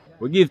 man.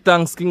 We give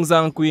thanks, kings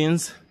and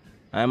queens.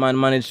 I man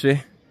managed to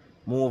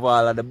move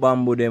all of the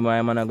bamboo them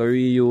I man I go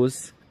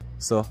reuse.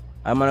 So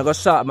I man I go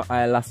sharp my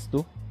eyelashes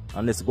too.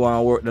 And let's go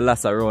and work the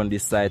last around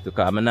this side too.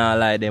 Cause I not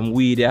like them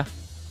weed yeah.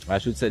 I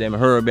should say them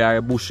herby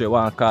or bush you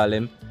want to call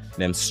them.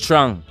 Them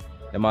strong.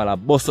 Them all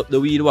bust up the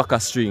weed waka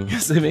string. You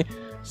see me?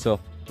 So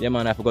yeah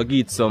man, I have to go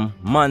get some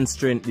man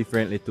strength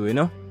differently too, you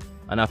know.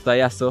 And after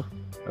Yasso,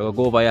 I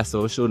go over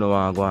Yasso, show no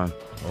one go on.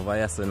 Over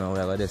Yasso now we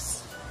got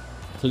this.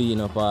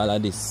 Clean up all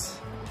of this.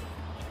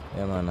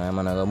 Yeah man, I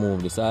man I go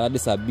move this. All of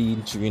this a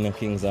bean tree in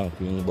kings and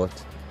queens, but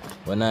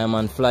when I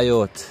man fly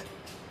out,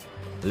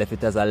 left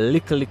it as a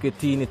little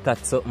teeny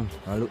tat something.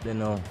 And look there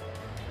now.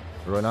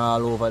 Run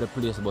all over the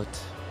place, but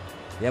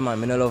yeah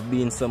man, I don't love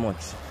beans so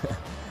much.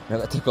 I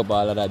gotta take up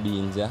all of the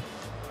beans, yeah.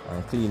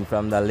 And clean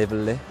from that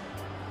level there.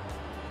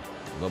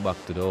 Go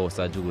back to the house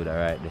of JuDaH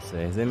right this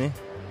way, you see me?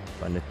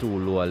 On the two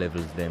lower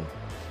levels them.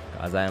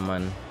 Cause I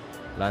man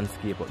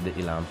landscape up the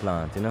hill and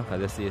plant, you know?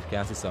 Cause you see you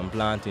can see some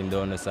planting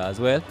down there as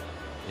well.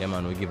 Yeah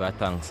man, we give a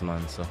thanks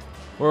man. So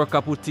work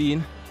a put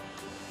in.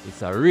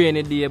 It's a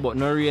rainy day but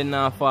no rain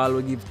now fall,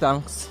 we give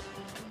thanks.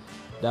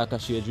 Darker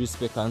shades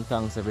respect and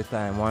thanks every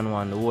time.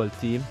 One the whole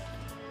team.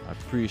 I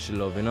appreciate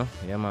love, you know?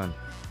 Yeah man.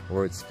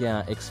 Words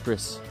can't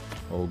express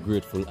how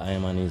grateful I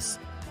man is.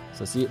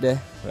 So see it there,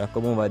 we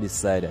come over this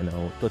side and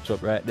I'll touch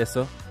up right there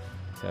so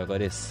I got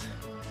this.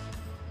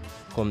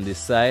 Come this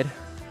side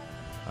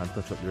and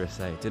touch up the rest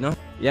side, you know?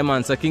 Yeah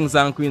man, so kings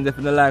and queens, if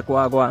you don't like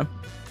what I go on,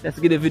 let's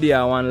give the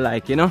video one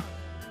like, you know?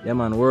 Yeah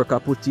man, work I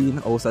put in,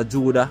 house of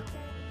JuDaH.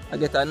 I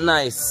get a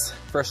nice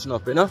freshen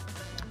up, you know?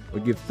 We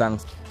give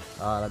thanks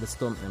all of the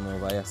stump them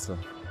over here so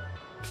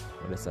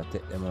let's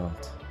take them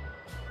out.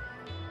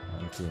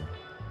 Until,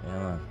 yeah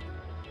man,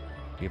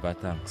 give a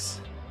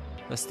thanks.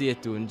 So stay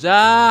tuned,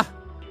 JaH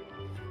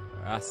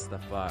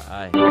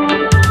Rastafari.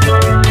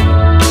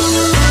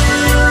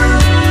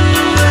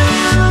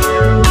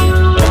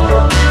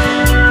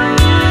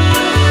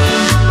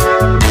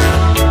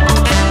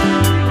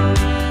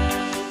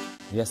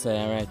 Yes, I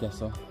am right here,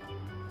 so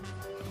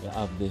you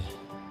have the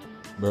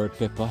bird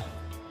pepper.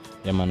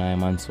 Yeah, man, I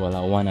man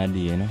swallow one a day,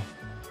 you know.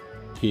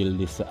 Kill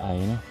this eye,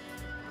 you know.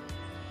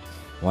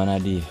 One a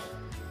day.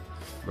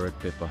 Bird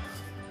pepper.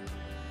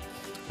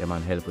 Yeah,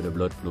 man, help with the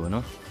blood flow, you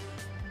know.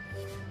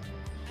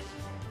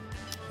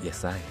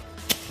 Yes, I.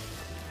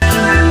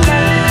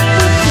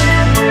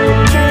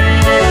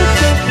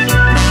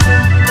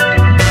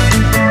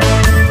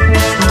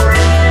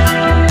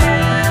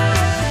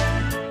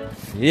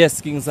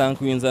 Yes, kings and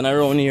queens, and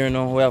around here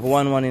now we have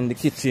one in the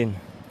kitchen.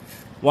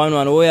 One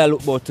what you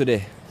look about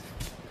today?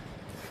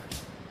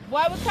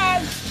 What we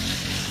call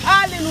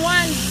all in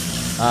one.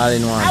 All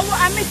in one.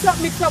 I mix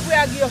up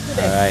where I give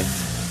today. Alright.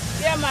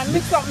 Yeah man,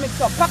 mix up.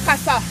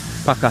 Pakasa.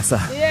 Pakasa.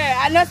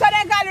 Yeah, and that's how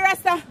they call the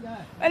Rasta. Yeah.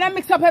 When I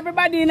mix up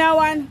everybody in a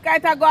one,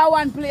 can't I go at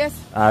one place?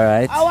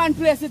 Alright. At one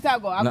place it I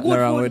go. Nothing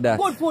wrong with that.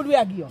 Good food we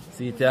are give.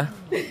 See it yeah?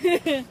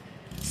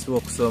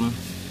 Soak some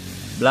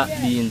black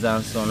beans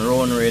and some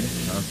round red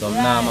and some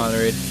normal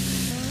red.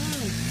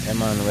 Yeah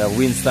man, we have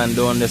Winston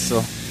down there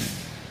so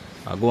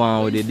I go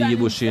on with the D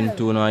bushing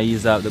too now,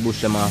 ease out the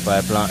bush them off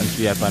I plant and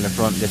tree up on the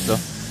front there so.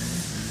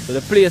 So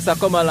the place I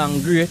come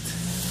along great.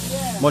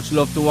 Yeah. Much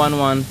love to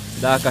one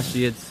darker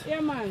shades.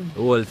 Yeah man.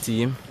 The whole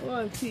team.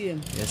 Whole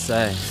team. Yes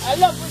I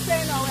love what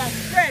saying now we are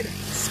spread.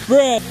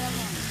 Spread!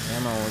 Yeah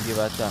man, we'll give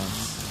a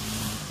thanks.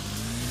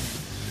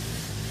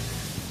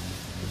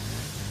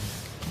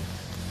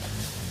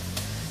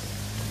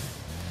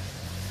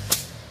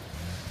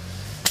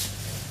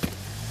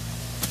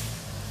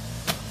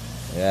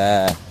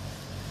 Yeah.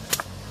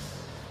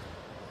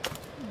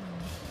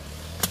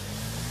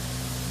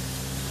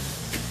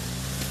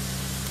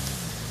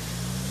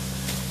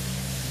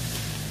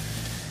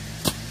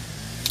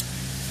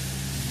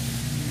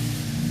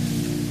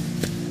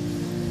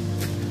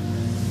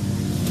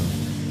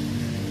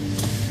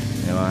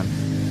 Yeah man.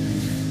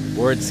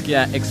 Words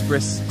can't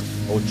express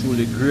how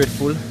truly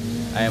grateful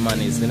I am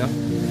is, you know?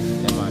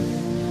 Yeah man.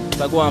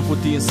 So go and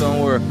put in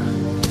some work.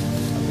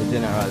 The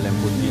general them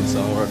put in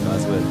some work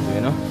as well too,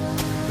 you know?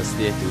 So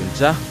stay tuned,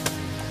 JaH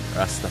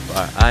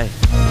Rastafari.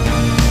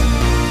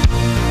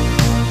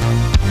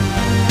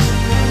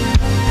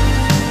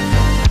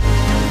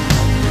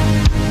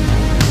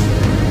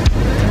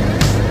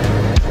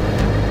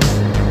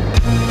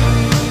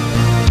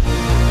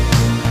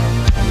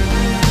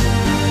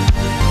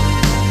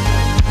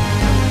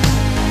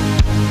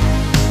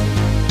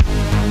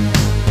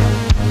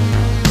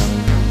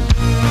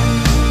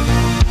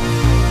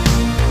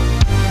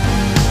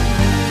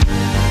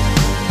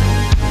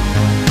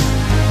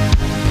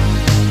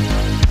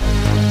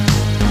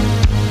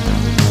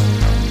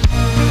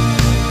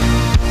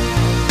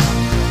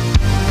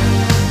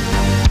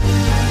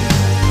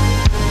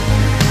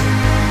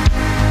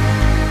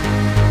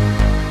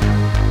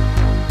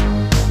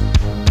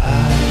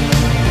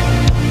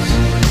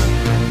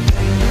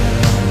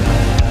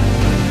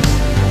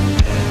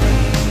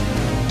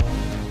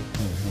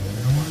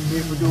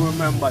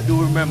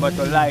 do remember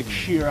to like,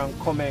 share and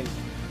comment.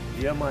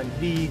 Yeah man,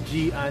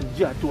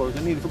 dgAnJaH tours.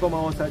 You need to come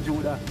out of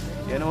JuDaH.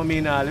 You know what I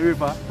mean? All the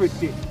river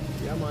pretty.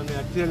 Yeah man,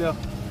 I tell you.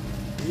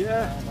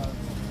 Yeah.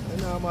 You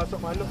know man,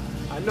 something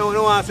I know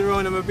no one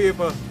around my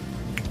people.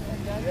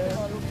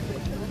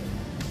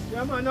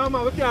 Yeah man, no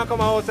man, we can't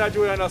come outside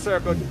JuDaH in a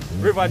circle.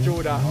 River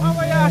JuDaH.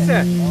 What you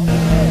say?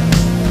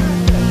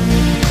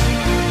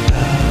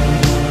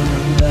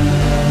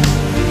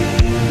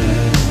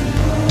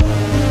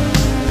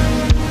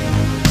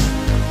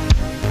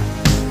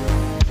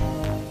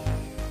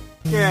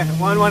 Yeah,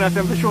 one of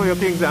them to show you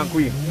kings and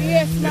queens.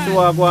 Yes, man. This is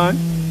what I want.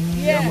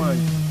 Yeah. Man.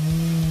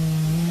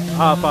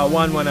 Half a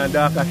one and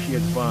darker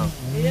shades farm.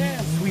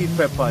 Yeah. Sweet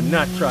pepper,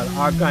 natural,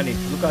 organic.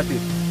 Look at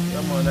it.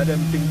 Yeah, man, of them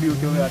thing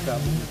beauty we are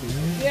talking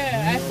about.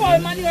 Yeah, I foul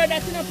manure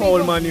that's in a people.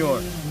 Foul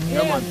manure.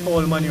 Yeah, man,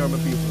 foul manure, my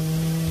people.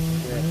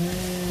 Yeah,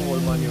 foul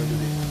manure today.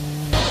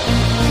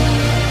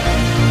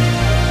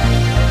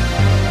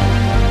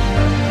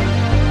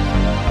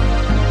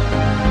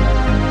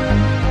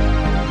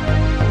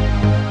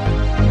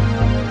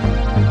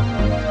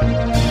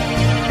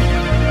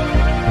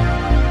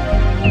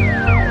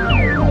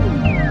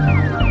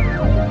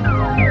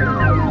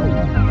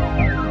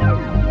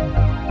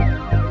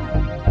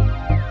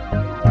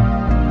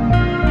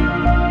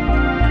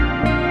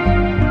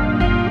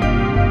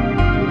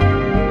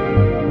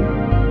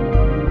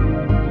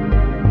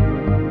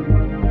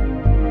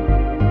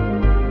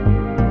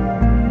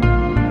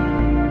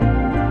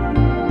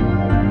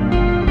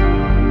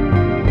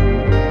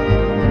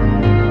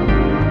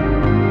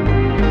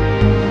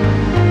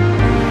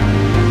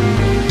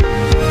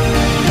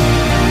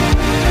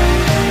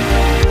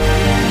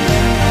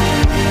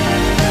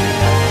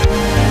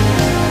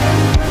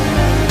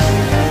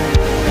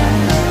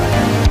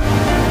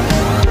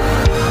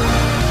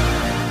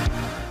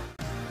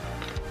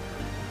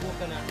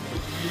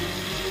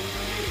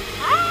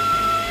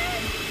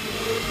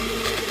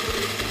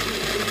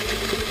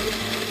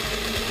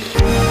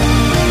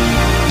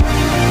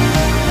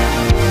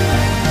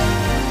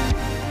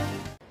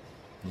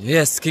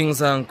 Yes,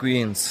 kings and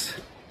queens.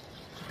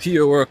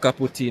 Pure work I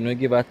put in, we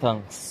give her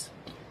thanks.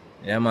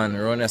 Yeah man,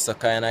 run us so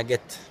kinda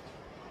get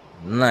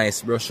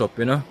nice brush up,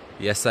 you know.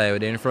 Yes, I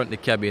was in front of the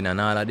cabin and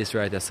all of this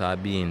right as our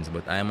beans,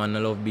 but I man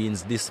love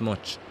beans this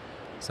much.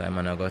 So I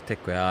man I gotta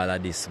take away all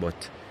of this,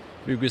 but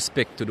big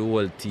respect to the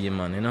whole team,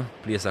 man, you know.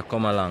 Place I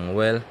come along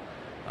well.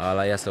 All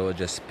I yesterday was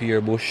just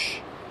pure bush.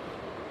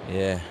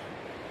 Yeah.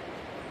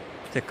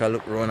 Take a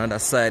look around on the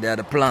side there,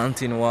 the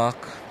planting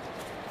walk.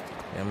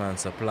 Yeah man,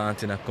 so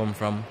planting I come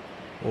from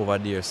over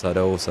there, so the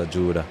house of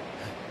JuDaH.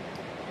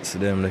 See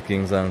them the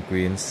kings and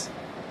queens.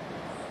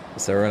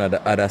 So around on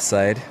the other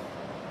side.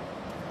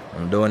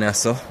 And down here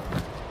so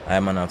I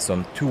man have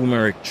some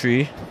turmeric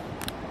tree.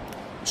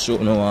 Show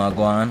no one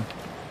go on.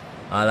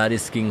 All of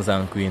these kings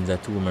and queens are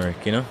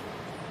turmeric, you know.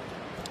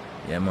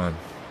 Yeah man.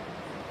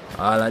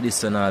 All of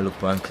this and I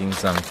look on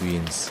kings and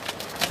queens.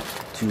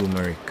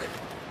 Turmeric.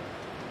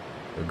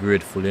 We're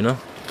grateful, you know.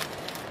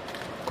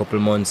 Couple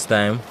months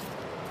time.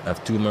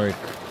 Have turmeric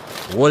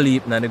whole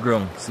heap in the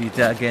ground. See it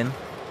again.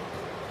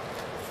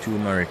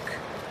 Turmeric.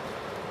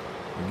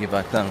 We give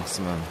her thanks,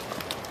 man.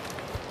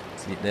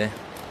 See it there?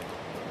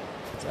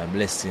 It's a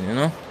blessing, you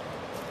know.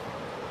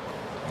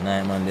 And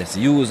I man just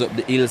use up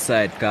the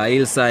hillside, cause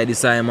hillside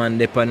is I man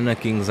depending on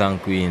kings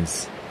and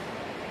queens.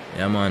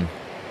 Yeah man.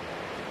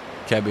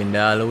 Cabin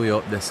there all the way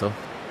up there so.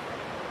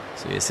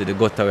 So you see the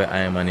gutter where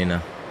I man in.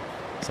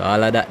 So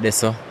all of that there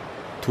so.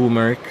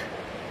 Turmeric.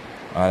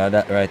 All of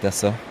that right there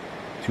so.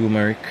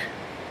 Turmeric,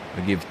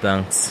 we give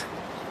thanks.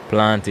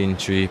 Planting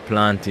tree,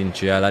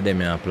 all of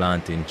them are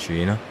planting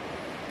tree, you know.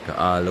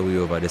 All the way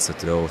over there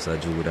to the house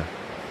of JuDaH.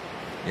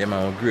 Yeah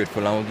man, we're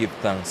grateful and we give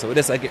thanks. So we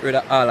just get rid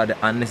of all of the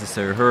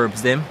unnecessary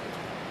herbs them.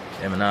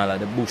 Yeah man, all of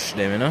the bush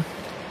them, you know.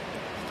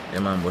 Yeah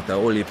man, but a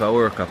whole heap of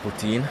work I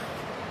put in.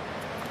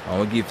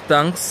 And we give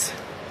thanks.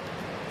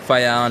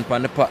 Fire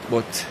on the pot,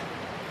 but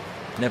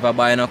never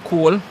buy no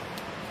coal.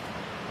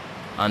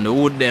 And the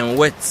wood them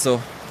wet, so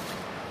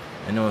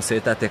you know, so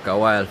it'll take a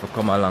while to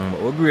come along,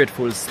 but we're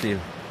grateful still.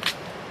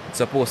 It's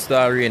supposed to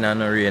rain and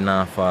no rain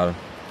and fall.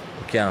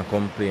 We can't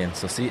complain.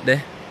 So see it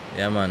there?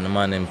 Yeah man, the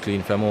man them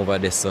clean from over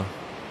there so.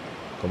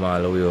 Come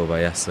all the way over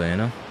here so, you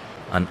know.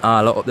 And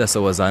all up there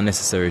so was a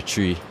unnecessary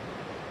tree.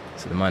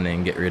 So the man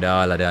then get rid of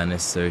all of the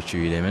unnecessary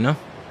tree them, you know.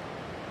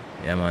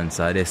 Yeah man,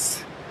 so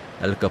this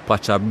a little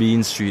patch of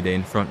beans tree there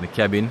in front of the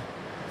cabin.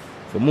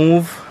 For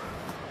move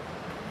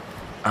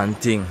and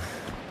thing.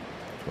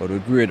 But we're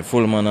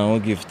grateful, man, and we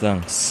give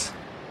thanks.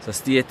 So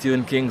stay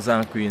tuned, kings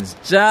and queens.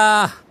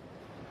 JaH!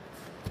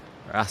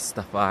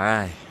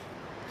 Rastafari.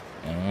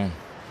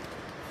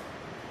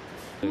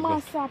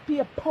 Massa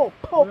pay po,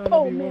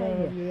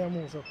 man.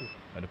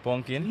 The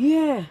pumpkin?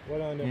 Yeah.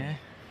 Yeah.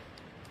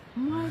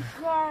 My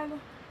God.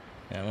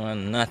 Yeah,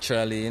 man,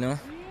 naturally, you know.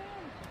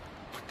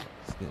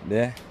 Yeah. Sit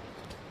there.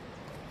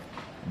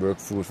 Broke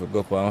food for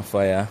go up on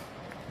fire.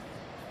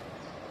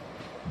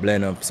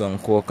 Blend up some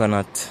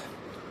coconut.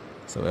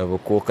 So we have a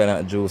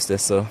coconut juice there,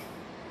 so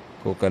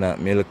coconut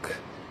milk.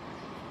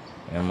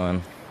 Yeah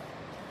man.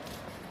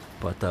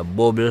 Pot of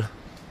bubble.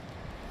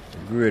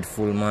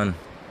 Grateful, man.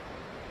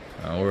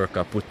 And work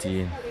I put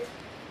in.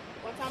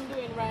 What I'm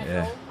doing right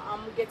now,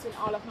 I'm getting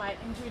all of my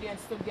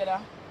ingredients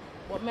together.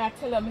 But me I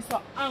tell you, I'm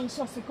so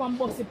anxious to come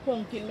bust the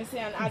pumpkin. Me say,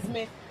 and as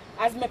me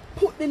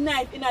put the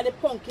knife in the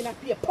pumpkin, I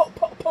pay pow,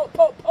 pow, pow,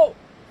 pow, pow.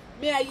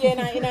 Me I hear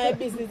in a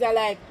business are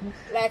like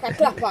a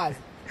clappers.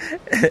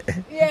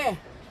 Yeah.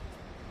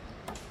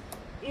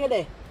 Yeah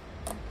there.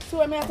 So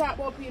when I talk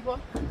about people,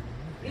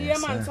 yeah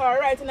man, so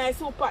right and I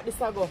soup at this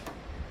ago.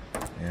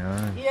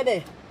 Yeah. Yeah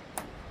there.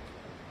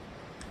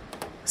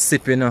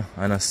 Sip, you know,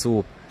 and a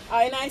soup.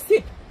 And I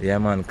sip. Yeah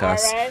man,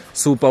 cause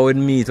soup with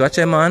meat. Watch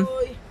it, man.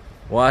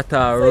 Water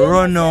so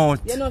run out.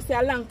 You know, say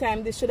a long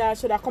time this should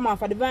have come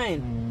off of the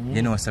vine.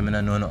 You know, so I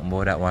don't know nothing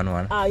about that one.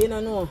 Ah, you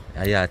don't know?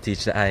 Yeah,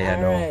 teach the eye, you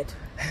know. Alright.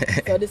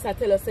 So this I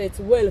tell us it's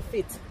well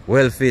fit.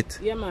 Well fit?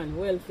 Yeah man,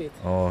 well fit.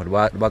 Oh, the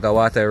bag of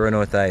water run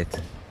out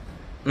tight.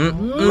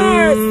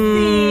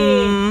 Mercy!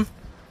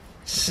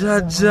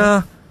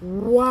 JaJaH.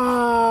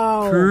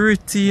 Wow!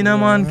 Pretty, no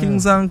man,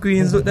 kings and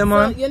queens, look them,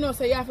 man. So, you know,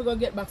 so you have to go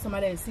get back some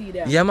of them see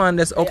them. Yeah man,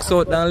 there's ox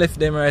out and left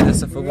them right,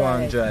 just for go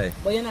and dry.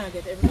 But you not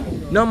get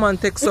everything. No man,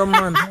 take some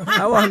man.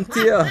 I want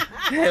to.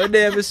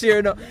 They have a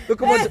share now. Look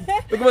how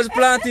much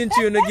planting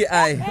tune you get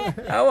eye.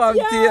 I want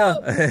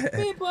to.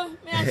 People,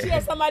 may I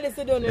share some of this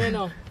to do, you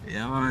know?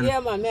 Yeah man. Yeah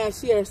man, may I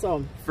share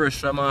some? Fresh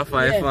from our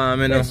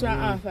farm, you know. Fresh from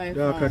our farm.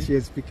 Dark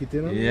shades pick it,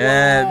 you know?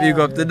 Yeah, big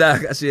up to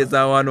dark shades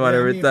and one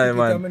every time,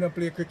 man. I'm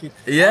play cricket.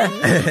 Yeah?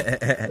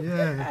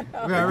 Yeah.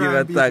 Give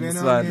a thanks,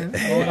 man.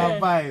 All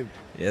vibe.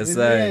 Yes,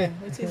 sir.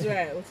 Which is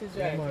right,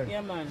 Yeah, man.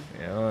 Yeah,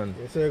 man.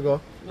 Yes, there you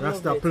go.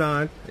 Rasta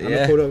plant.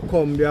 Yeah. And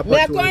come there,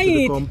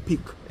 to come pick.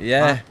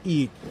 Yeah.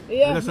 Eat.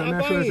 Yeah, that's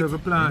a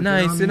plant.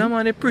 Nice, you know,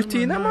 man. It's pretty,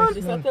 you know, man.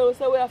 This I tell you,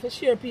 so we have to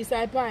share a piece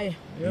of pie.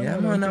 Yeah,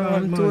 man. I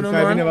want to, I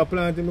man. never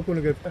planted, I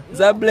couldn't get. It's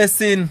a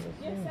blessing.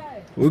 Yes,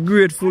 sir. We're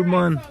grateful,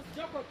 man.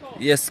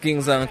 Yes,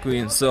 kings and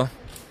queens. So,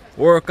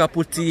 work I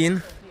put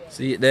in.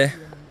 See it there?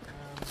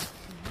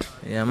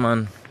 Yeah,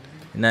 man.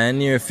 In the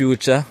near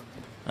future,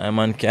 I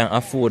man can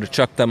afford the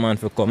tractor man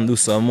to come do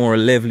some more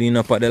leveling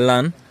up at the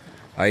land,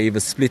 or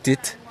even split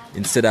it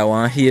instead of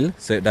one hill,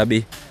 so it'll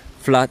be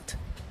flat,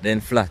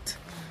 then flat.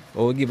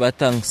 Oh, we give a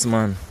thanks,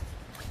 man.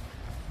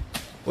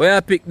 Where I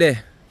pick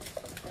there?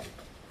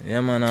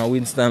 Yeah, man.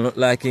 Winston look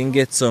like he can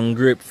get some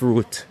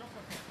grapefruit.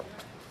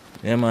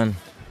 Yeah, man.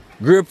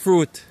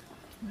 Grapefruit.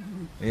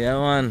 Yeah,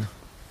 man.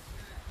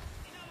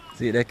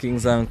 See the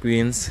kings and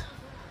queens.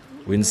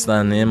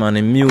 Winston, yeah, man,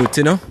 in mute,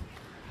 you know.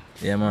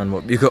 Yeah, man,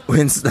 but big up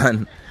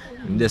Winston.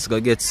 I'm just gonna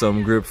get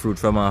some grapefruit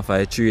from off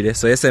a tree there.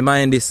 So you say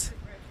mind this.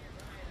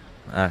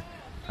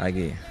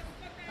 Aggie.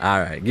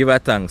 Alright, give her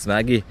thanks, man.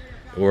 Aggie.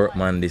 Work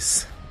man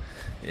this.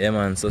 Yeah,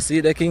 man. So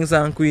see the kings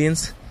and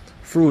queens.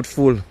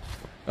 Fruitful.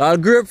 All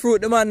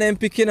grapefruit the man them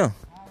pick, you know.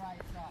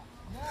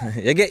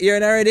 You get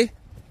yours already?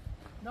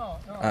 No.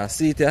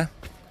 See it, yeah?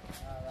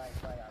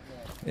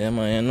 Yeah,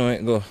 man, you know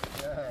it go.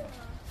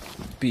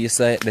 Piece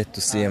like that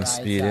to same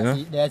speed, you know.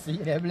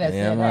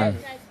 Yeah, man.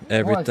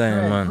 Every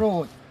time,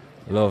 man.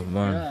 Love,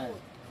 man.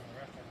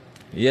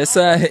 Yes,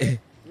 I.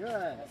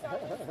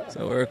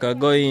 So work I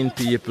go in,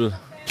 people.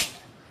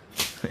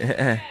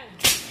 Yeah.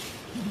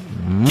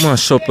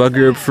 Mash up a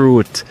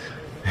grapefruit.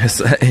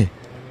 Yes, I.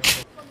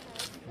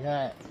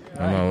 Yeah.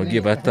 Man, we'll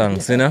give a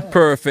thanks, you know.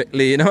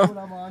 Perfectly, you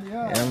know.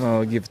 Yeah, man,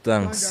 we'll give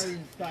thanks.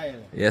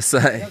 Yes,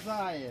 I.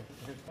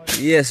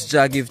 Yes,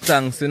 JaH give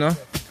thanks, you know.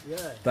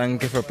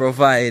 Thank you for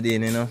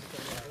providing, you know.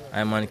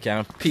 I man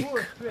can pick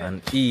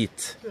and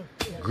eat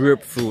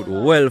grapefruit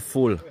well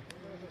full.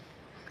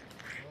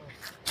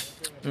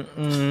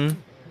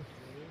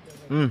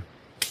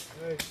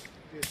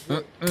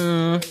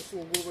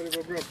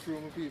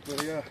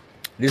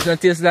 This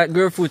don't taste like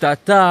grapefruit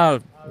at all.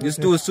 It's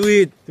too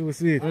sweet. Too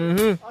sweet.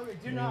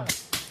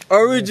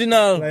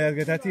 Original. Like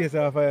get a taste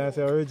of it and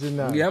say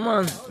original. Yeah,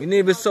 man. You need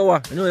a bit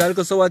sour. You know that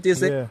little sour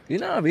taste? Yeah. You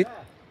know a bit.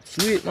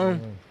 Sweet,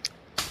 man.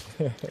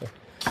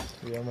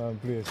 Yeah, man,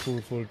 place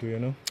full too, you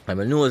know. I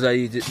mean, nose I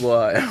eat it,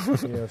 boy.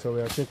 Yeah, so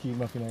we are checking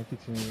back in the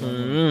kitchen. You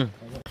know?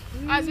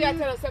 As you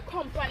tell us, come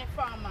on the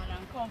farm, man,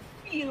 and come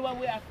feel what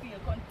we are feel,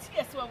 come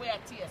taste what we are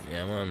taste.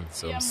 Yeah, man,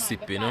 some yeah,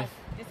 sip, you know.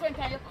 This one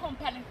time you come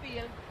on the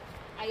field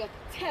and you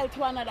tell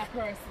to another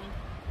person,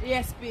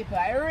 yes, people,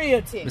 a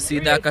real thing. We see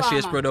Darker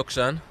Shades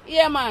production.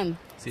 Yeah, man.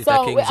 See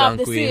so Kings we have and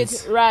the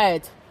Queens. seed,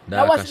 right.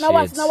 Now watch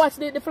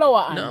the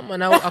flower on. No,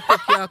 man,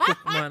 I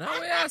cook, man.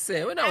 How I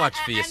say? We don't watch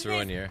face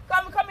around here.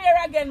 Come here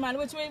again, man,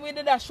 which we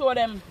did that show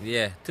them.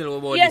 Yeah, tell me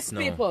about yes, this now.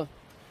 Yes, people.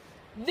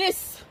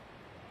 This,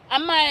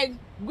 and my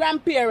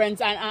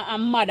grandparents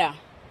and mother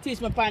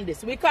teach me upon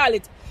this. We call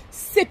it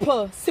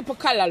Sipple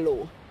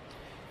Calalo.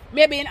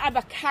 Maybe in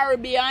other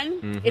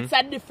Caribbean, it's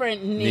a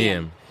different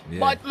name. Yeah.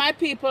 But my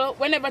people,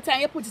 whenever time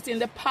you put it in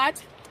the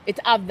pot, it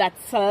have that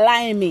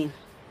slimy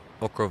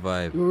okra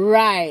vibe.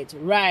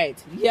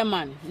 Right. Yeah,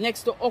 man.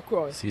 Next to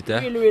okra. See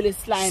that? Really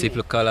slimy.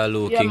 Sipple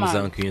Calalo, yeah, Kings man.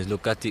 And Queens.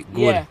 Look at it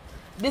good. Yeah.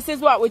 This is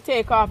what we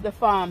take off the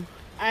farm.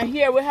 And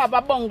here we have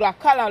a bungla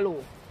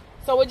callaloo.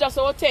 So we just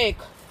will take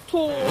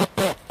two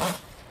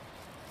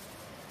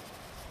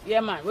Yeah,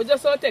 man. We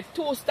just take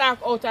 2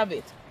 stalks out of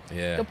it.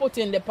 Yeah. To put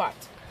in the pot.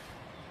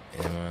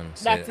 Yeah, man.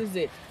 So That is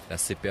it.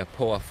 That's super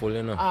powerful,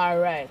 you know.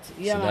 Alright.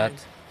 Yeah, see man.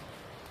 that?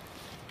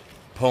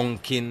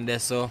 Pumpkin there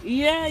so.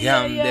 Yeah,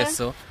 Yam there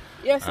so.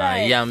 Yes,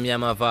 I.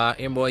 Yam of our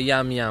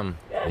yam.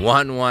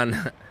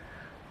 1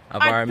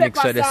 of our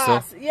mixture there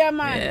so. Yeah,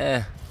 man.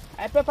 Yeah.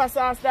 I pepper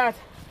sauce that.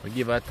 We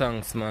give her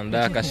thanks, man.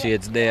 Darker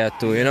shades there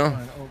too, you know.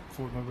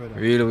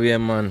 Real way,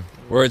 man.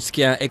 Words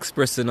can't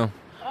express, you know.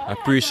 I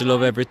appreciate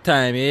love every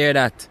time. You hear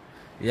that?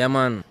 Yeah,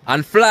 man.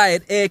 And Fly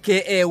it,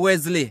 aka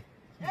Wesley.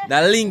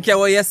 The link here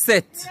where you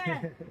set.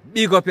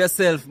 Big up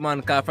yourself,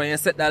 man. Cause when you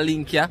set that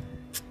link here,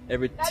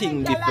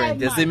 everything different.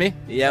 You see me?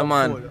 Yeah,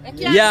 man.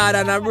 Yard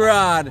and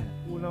abroad.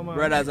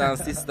 Brothers and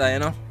sisters, you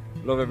know.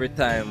 Love every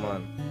time,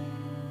 man.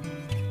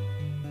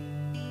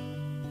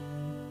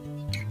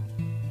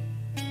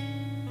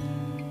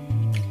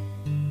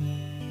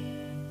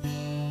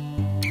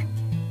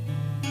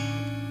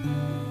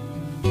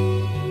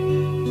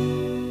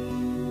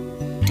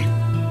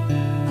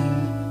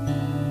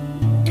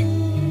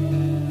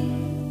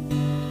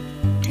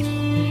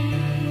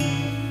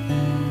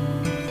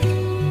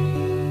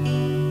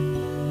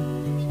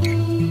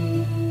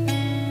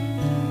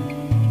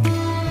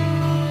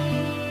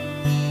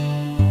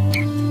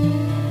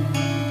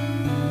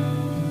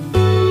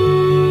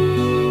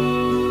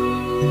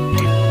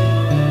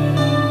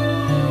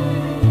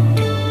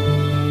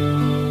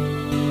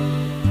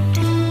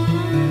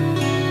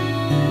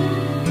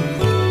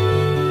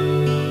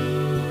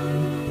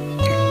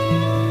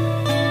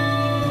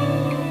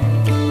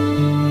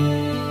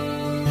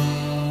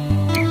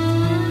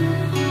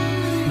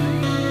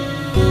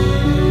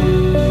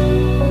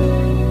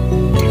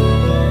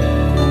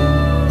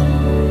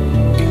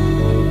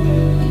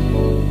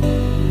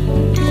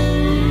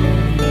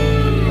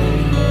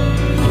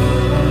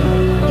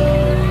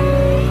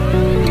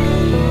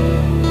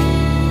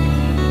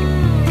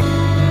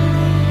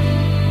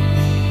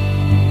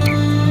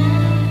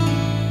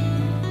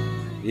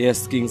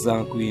 Yes, kings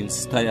and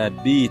queens,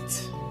 tired beat.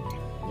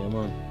 Yeah,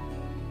 man.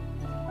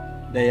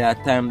 They are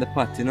time the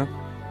pot, you know.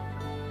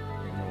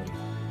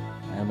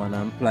 Yeah, man.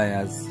 I'm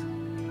pliers.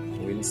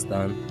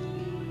 Winston,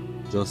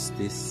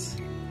 Justice,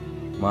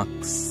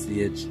 Max,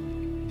 Sage,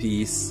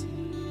 Peace,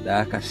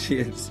 Darker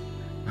Shades,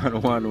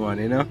 and 1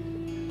 you know.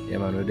 Yeah,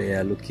 man, they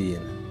are looking.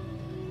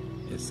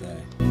 Yes, I.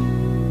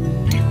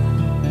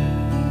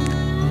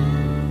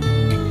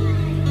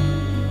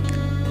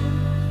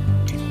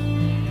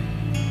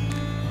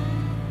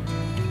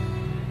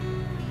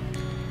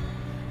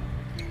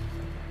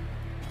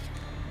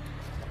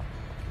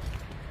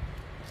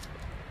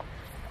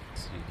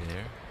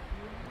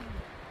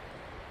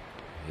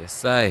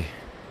 Yes, I.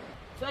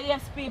 So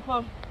yes,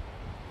 people,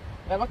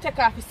 we're going to take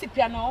off the sip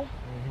here now,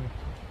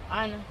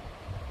 and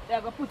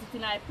they're going to put it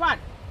in a pot,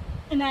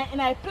 in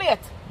a plate.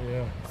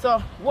 Yeah. So,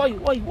 why?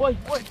 Watch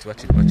it. Right here,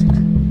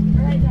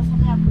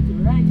 some I put it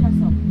right here,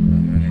 some.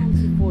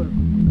 Beautiful.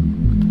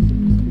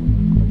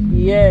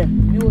 Yeah,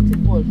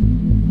 beautiful.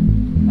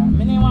 Now,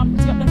 I don't want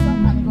to put it up there,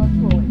 some, and go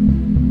throw it.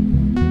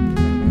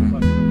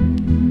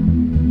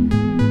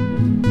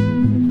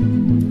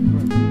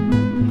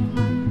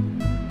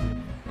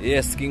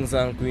 Yes, kings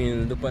and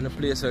queens, look on the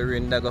place where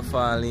rain that go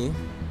fall in.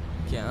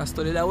 Can't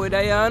study that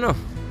weather here, no?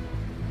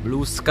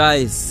 Blue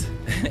skies.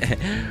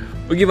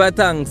 We give her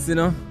thanks, you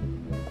know.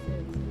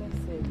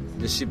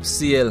 The ship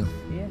sail.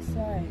 Yes,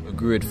 sir. We're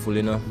grateful,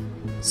 you know.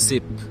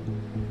 Sip.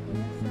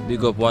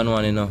 Big up 1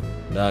 you know.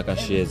 Darker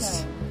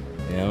shades.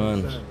 Yeah,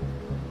 man.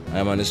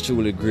 I'm just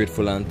truly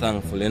grateful and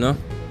thankful, you know.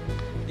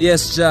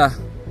 Yes, JaH.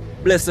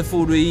 Bless the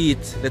food we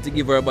eat. Let it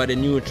give our body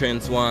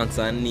nutrients, wants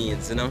and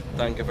needs, you know.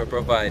 Thank you for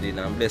providing,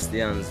 and bless the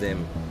hands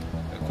them.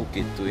 Cook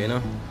it too, you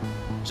know.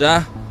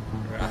 JaH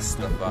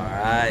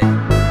Rastafari.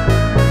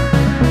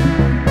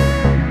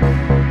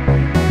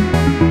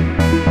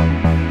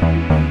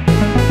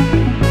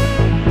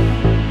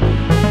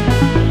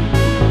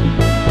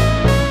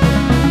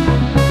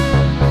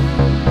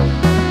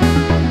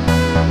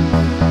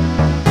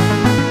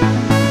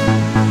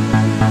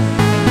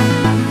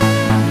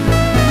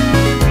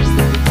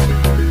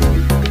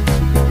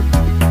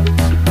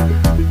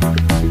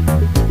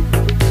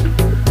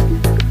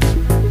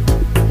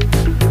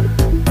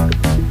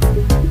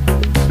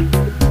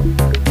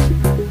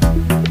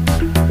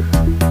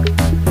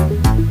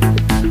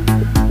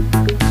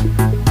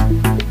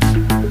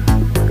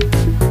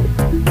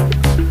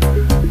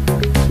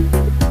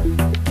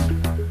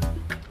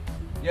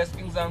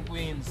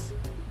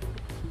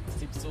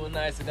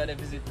 You gotta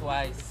visit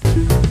twice.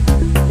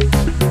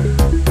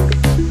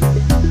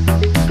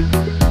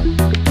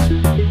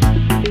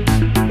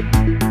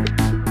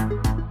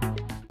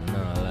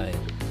 No lie.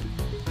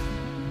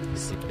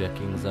 Sip your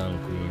kings and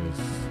queens.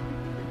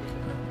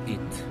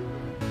 Eat.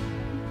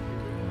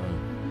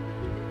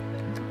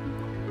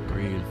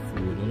 Real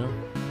food, you know.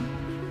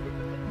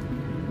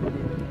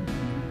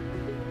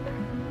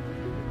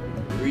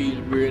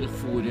 Real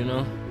food, you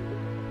know.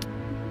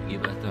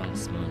 Give a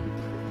thanks, man.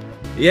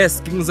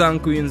 Yes, kings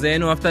and queens, you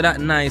know, after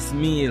that nice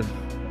meal,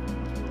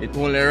 it's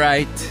only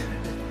right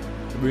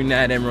bring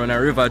them run a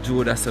river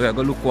JuDaH, so we're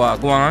gonna look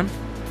what go on.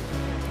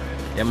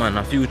 Yeah man,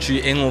 a few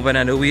trees hang over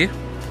the way.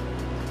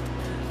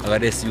 I gotta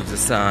just use the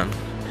sand.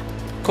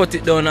 Cut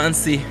it down and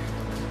see.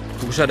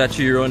 Push out the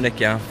tree around they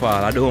can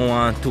fall. I don't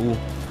want to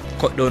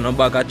cut down a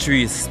bag of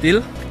trees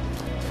still.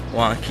 I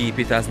want to keep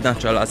it as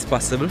natural as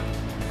possible.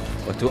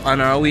 But to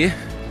honor our way,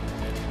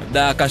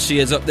 darker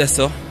shades up there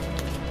so.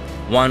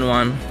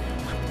 1-1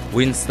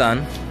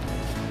 Winston.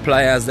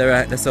 Pliers there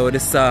right there so with the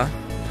saw.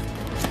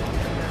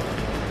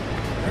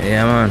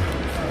 Yeah man.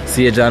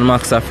 Sage and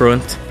Max up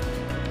front.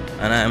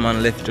 And I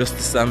man left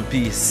justice and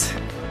peace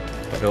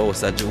for the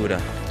house of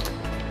JuDaH.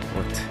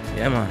 But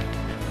yeah man.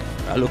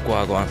 I look what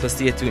I go on. So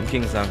stay tuned,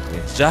 kings and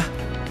queens. JaH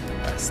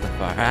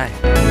Rastafari.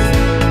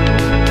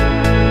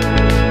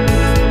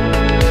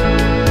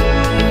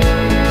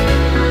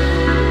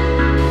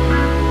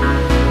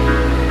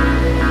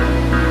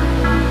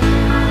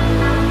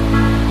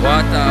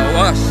 Water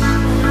wash.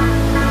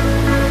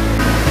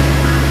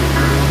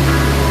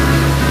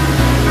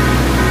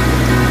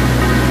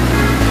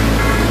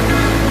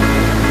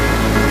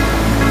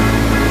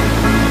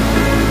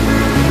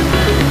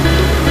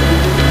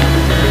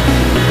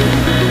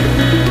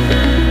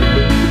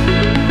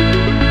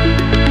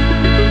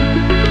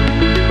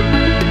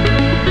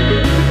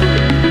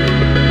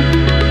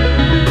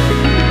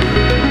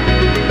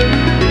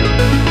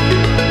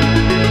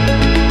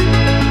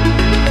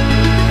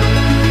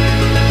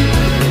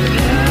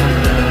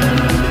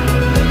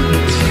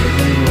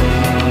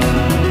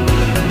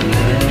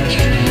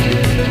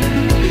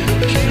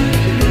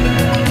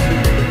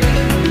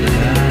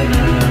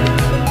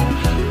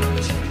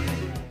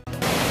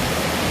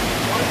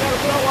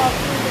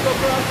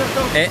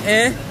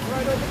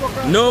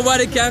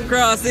 Nobody can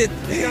cross it.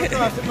 You can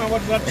cross it, man.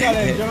 What's that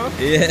challenge, you know?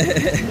 Yeah.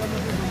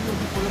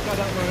 Look at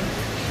that, man.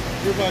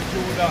 River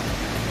JuDaH.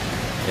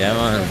 Yeah,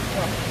 man.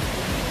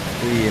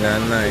 Clean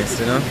and nice,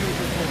 you know?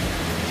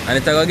 And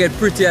it's gonna get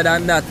prettier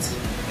than that.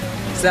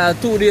 So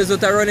 2 days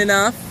without running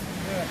off.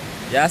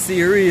 Yeah. You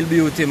see real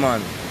beauty,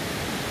 man.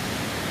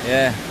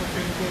 Yeah.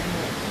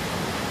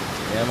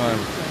 Yeah, man.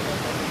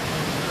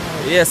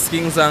 Yes,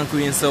 kings and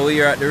queens. So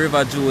we're at the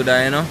river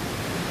JuDaH, you know?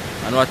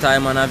 And what I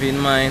man have in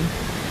mind,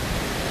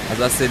 as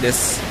I said,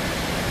 just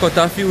cut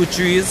a few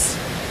trees,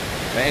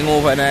 we hang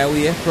over in our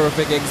way.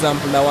 Perfect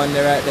example, the one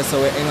there right there, so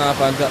we hang up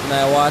and drop in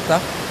our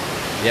water.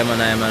 Yeah man,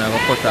 I'm gonna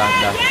cut off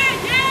that.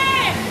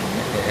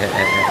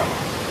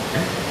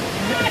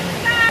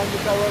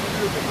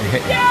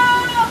 Yo,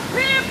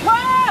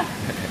 people!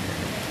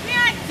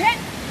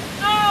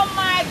 Oh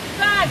my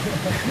God!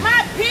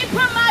 My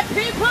people, my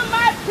people,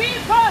 my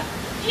people!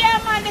 Yeah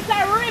man, it's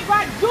a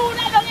river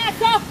JuDaH down here,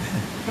 so.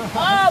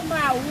 Oh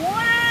my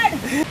word!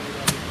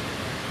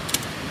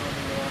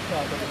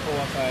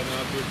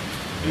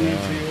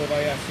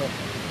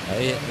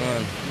 Hey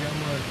man. Yeah,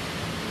 man.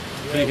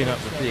 Picking up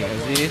the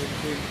thing, see it?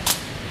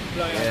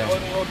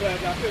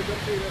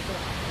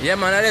 Yeah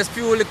man, there's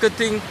few little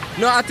things.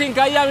 No, I think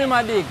I am in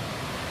my dig.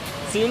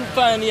 See him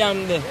find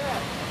yam there.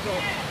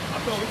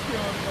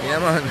 Yeah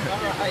man.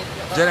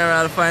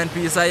 General find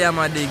piece of yam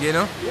a dig, you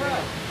know?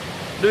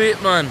 Do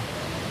it man.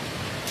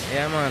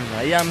 Yeah man,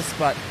 a yam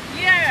spot.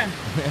 Yeah.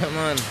 Yeah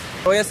man.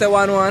 Oh you say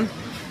 1-1?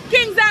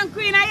 Kings and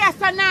queens, yes,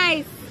 so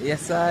nice.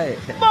 Yes I.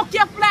 Book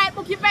your flight,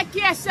 book your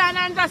vacation,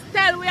 and just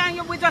tell we and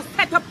you we just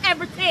set up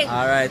everything.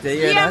 Alright, you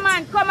hear yeah, that?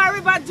 man, come a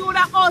river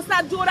JuDaH, house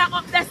of JuDaH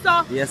up there,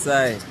 so. Yes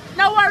I.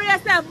 No worry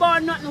yourself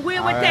about nothing, we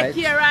will take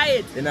care of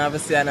it. You never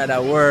say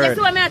another word. That's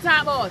what I'm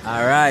talking about.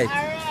 Alright.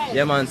 Alright.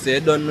 Yeah man, so you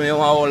don't know you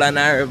want all an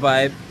air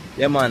vibe.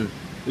 Yeah man,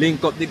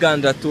 link up the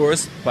ganja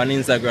tours on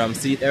Instagram.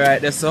 See it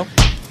right there so.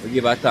 We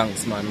give a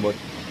thanks man, but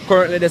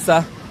currently this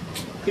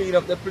clean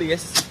up the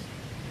place.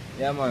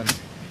 Yeah man.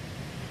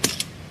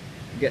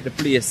 Get the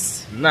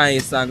place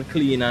nice and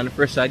clean and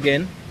fresh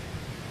again.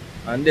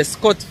 And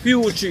just cut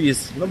few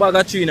trees. No bag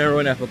of tree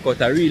around here for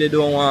cut. I really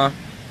don't want to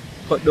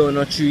cut down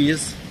no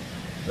trees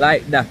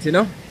like that, you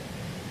know.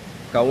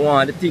 Because I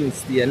want the things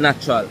stay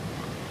natural.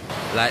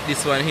 Like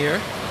this one here.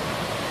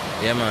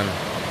 Yeah man.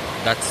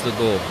 That's to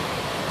go.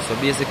 So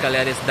basically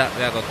that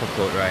we are going to cut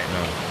out right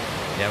now.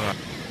 Yeah man.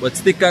 But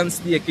stick and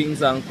stay,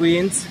 kings and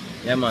queens.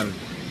 Yeah man.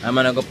 I'm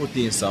going to put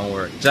in some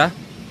work. JaH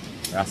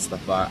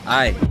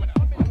Rastafari.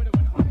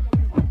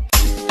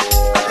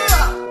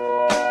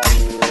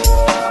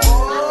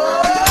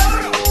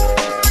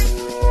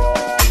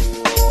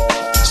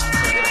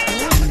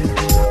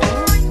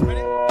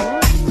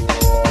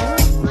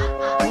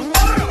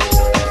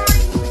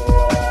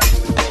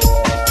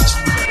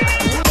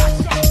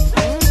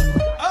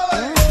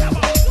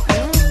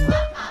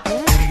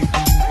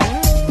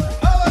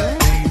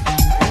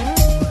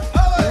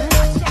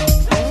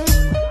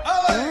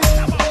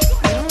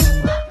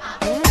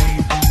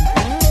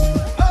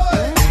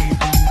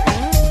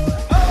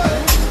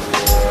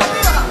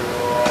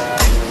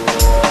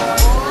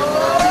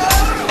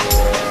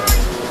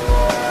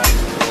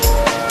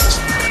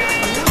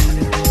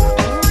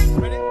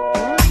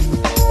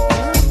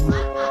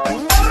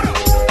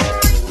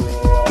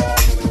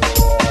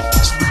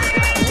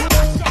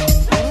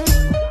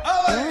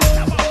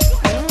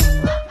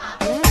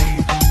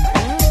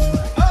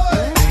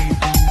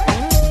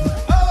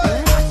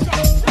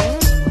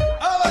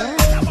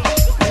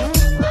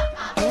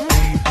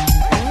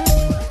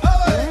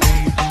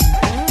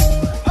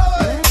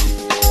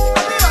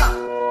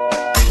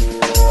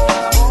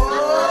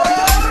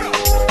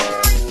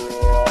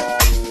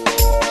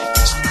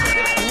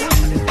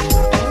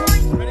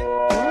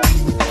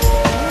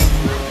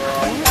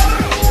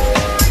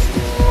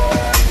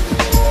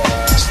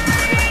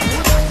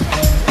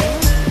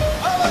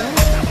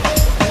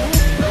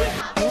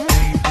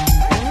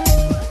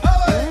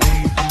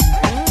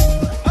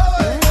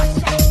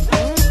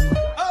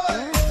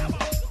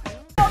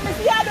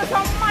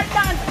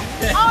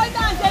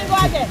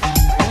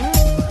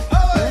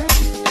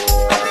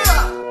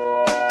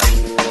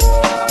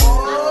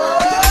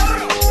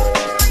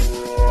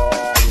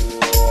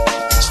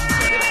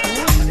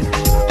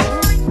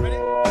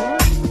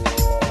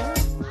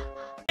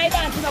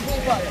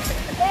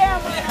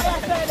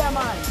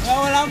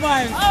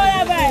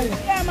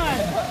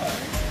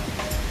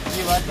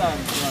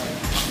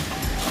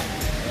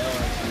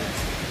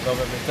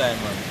 every time,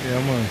 man.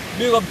 Yeah, man.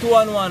 Big up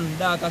 211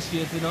 darker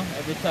shades, you know,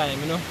 every time,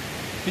 you know.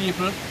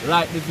 People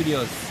like the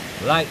videos,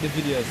 like the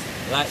videos,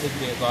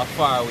 go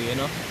far away, you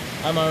know.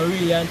 I'm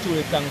really and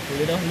truly thankful,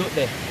 you know. Look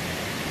there.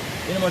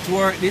 You know how much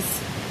work this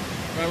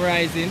from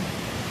rising.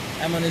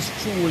 I'm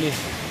truly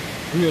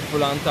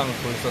grateful and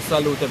thankful. So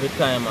salute every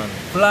time, man.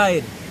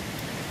 Flied.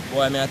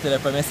 Boy, I tell you,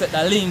 if I set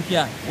the link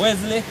here,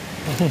 Wesley,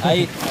 I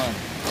hit, man.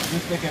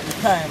 Respect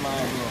every time,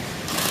 man, bro.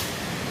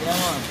 Yeah,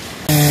 man.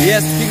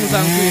 Yes, kings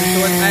and queens. So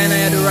what I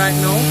do right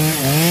now,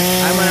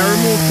 I'm gonna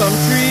remove some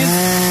trees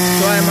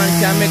so I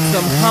can make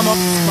some hammock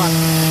spots.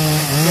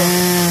 So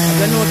as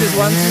I notice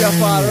one tree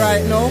fall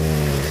right now,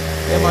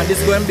 yeah, man, this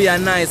is going to be a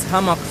nice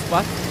hammock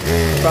spot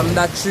from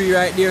that tree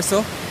right there,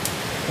 so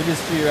to this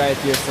tree right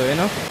here, so you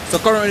know. So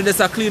currently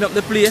just I clean up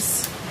the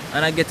place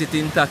and I get it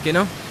intact, you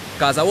know,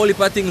 because a whole heap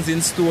of things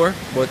in store,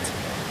 but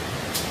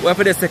we have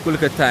to just take a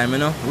look at time, you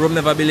know. Room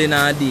never built in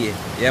a day,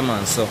 yeah,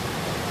 man. So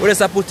we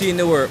just put in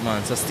the work,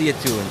 man. So stay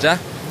tuned, JaH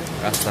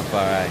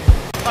Rastafari.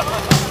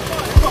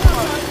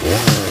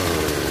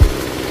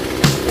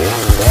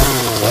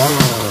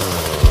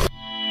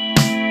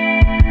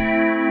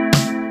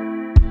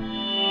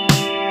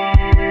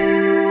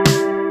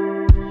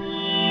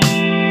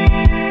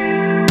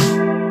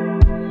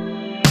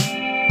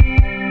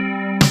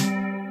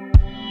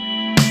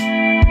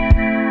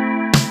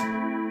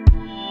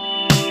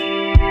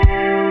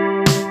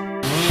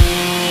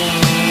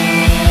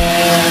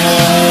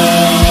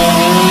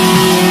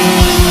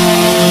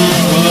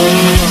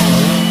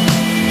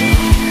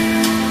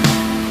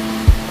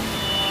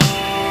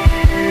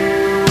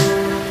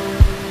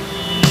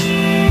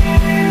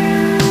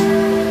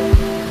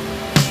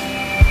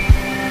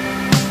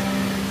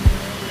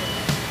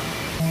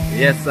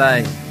 Yes,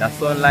 the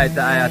sunlight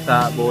I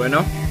talk about, you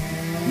know.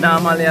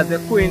 Normally as the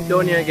queen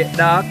down here get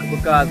dark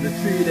because the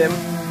tree them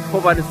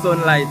cover the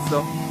sunlight,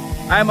 so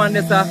I'm on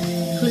this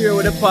clear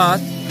with the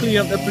path, clean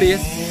up the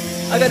place.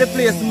 I got the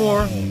place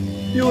more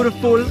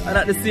beautiful and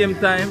at the same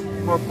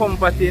time more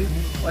comforting.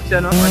 Watch you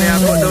know, when I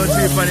go down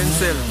tree for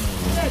himself.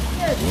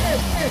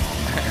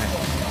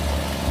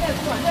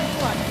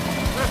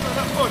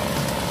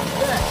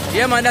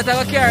 Yeah man, that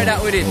I go carry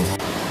that with it.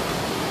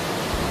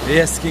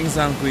 Yes, kings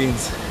and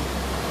queens.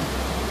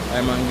 I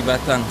man give a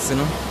thanks, you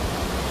know.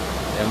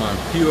 Yeah man,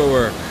 pure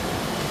work.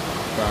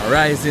 From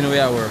rising we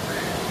are work.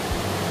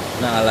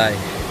 Nah lie.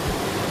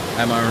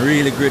 I'm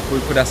really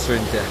grateful for that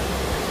strength here.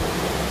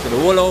 So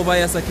the whole over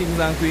here, so kings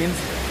and queens,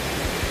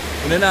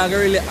 we don't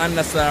really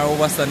understand or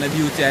overstand the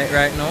beauty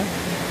right now.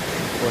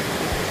 But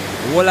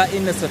the whole of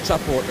in is a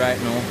chop out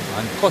right now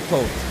and cut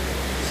out.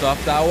 So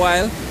after a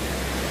while,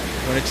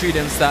 when the tree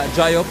them start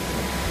dry up,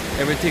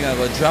 everything I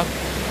go drop.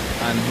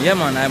 And yeah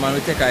man, I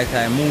will take our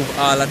time, move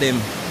all of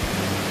them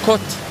cut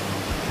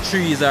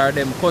trees or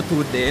them cut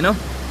wood there, you know.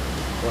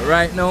 But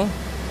right now,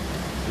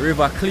 the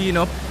river clean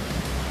up,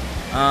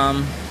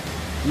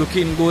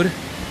 looking good.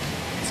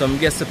 Some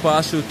guests to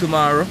pass through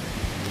tomorrow,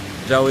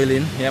 JaH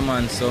willing, yeah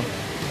man. So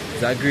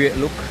it's a great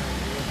look.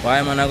 What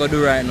I'm gonna go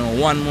do right now,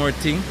 one more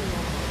thing.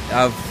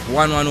 I have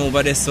one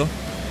over there, so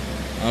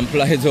and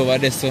pliers over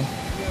there, so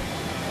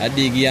I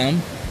dig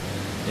yam.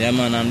 Yeah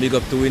man, I'm big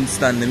up to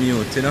Winston the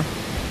mute, you know.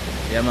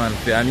 Yeah man,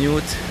 for a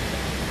mute,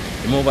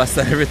 I'm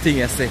overstand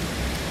everything I say.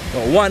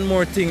 But one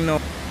more thing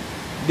now.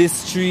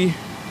 This tree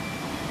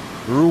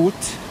root,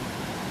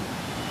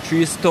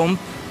 tree stump,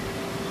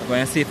 I'm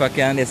going to see if I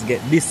can just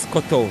get this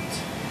cut out.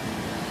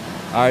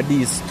 Or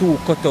these two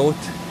cut out.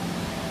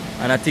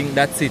 And I think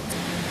that's it.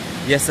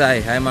 Yes,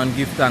 I man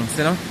give thanks,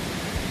 you know.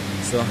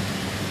 So,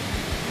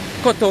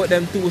 cut out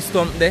them two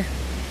stump there.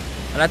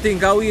 And I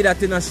think I weed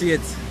that in a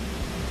shades.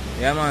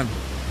 Yeah, man.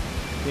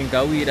 I think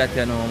I weed that,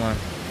 you know, man.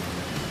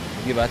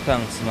 Give a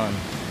thanks, man.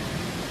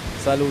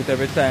 Salute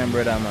every time,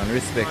 brother, man.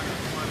 Respect.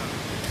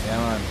 Yeah,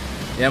 man.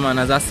 Yeah, man,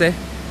 as I say,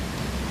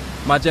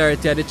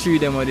 majority of the tree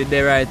them are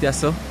there right here,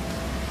 so.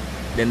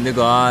 Then they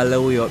go all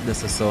the way up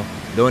this, so.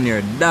 Down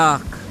here,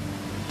 dark.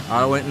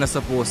 All what not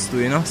supposed to,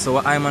 you know. So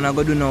what I'm gonna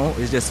go do now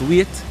is just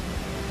wait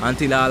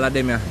until all of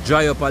them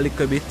dry up a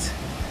little bit.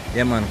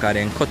 Yeah, man, because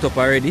they cut up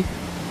already.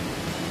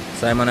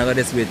 So I'm gonna go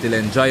just wait till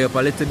they dry up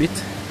a little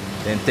bit.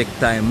 Then take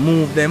time,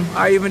 move them,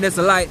 or even just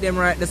light them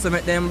right there so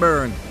make them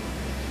burn.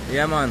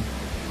 Yeah, man.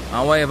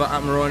 And whatever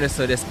happen around this,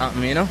 so just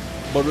happen, you know.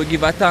 But we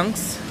give a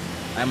thanks.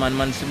 I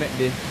managed to make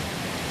the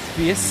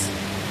space.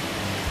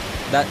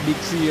 That big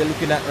tree you're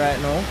looking at right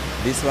now.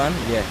 This one,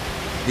 yeah.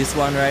 This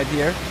one right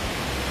here.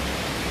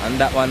 And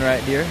that one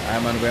right there.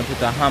 I'm going to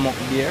put a hammock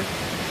there.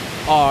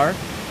 Or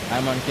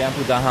I can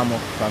put a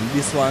hammock from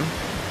this one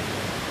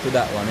to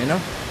that one, you know.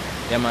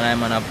 Yeah,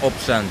 man, I have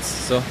options.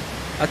 So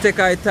I take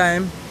our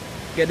time,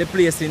 get the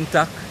place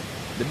intact.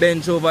 The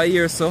bench over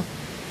here, so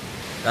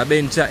the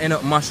bench end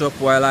up mash up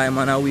while I'm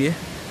on away.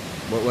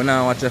 But when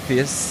I watch your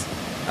face,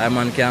 I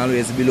can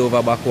always build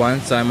over back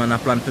one. So I'm gonna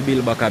plan to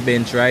build back a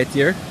bench right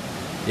here.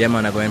 Yeah,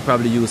 man, I'm going to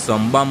probably use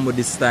some bamboo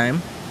this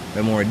time.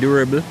 They're more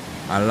durable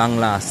and long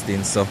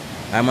lasting. So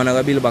I'm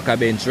gonna build back a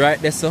bench right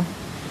there, so.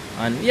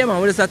 And yeah,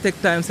 man, we just take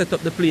time set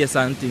up the place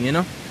and thing, you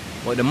know.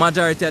 But the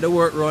majority of the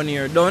work around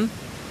here done.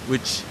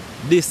 which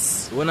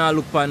this, when I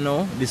look for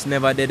now, this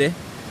never did it.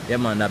 Yeah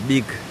man, a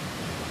big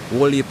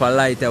whole heap of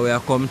light that we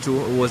have come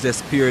through. It was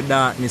just pure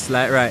darkness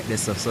like right there.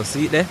 So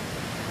see it there?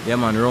 Yeah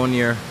man, around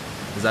here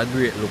is a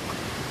great look.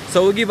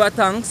 So we give a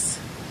thanks.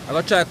 I'm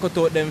gonna try to cut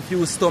out them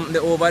few stumps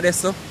over there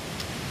so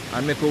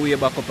and make our way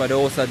back up at the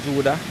house of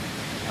JuDaH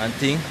and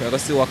thing. We're gonna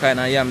see what kind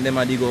of yam them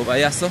a dig over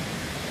here so.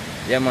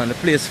 Yeah man, the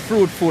place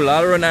fruitful,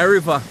 all around the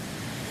river.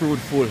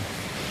 Fruitful.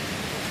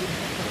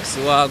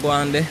 So I go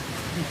on there.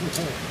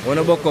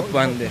 Wanna buck up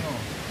on there.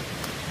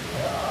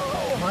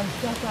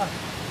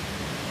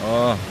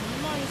 Oh.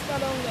 Monster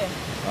down there.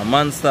 A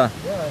monster.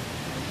 Yeah.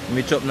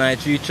 Me chop na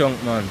 3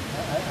 chunk man.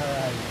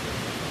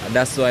 And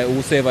that's why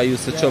whosoever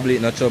used to trouble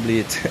it, not trouble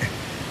it.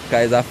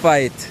 Cause it's a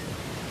fight.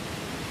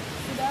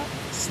 See that?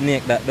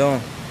 Snake that down.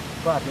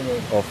 40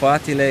 leg. Oh,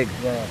 40 leg.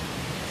 Yeah.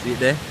 See it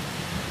there?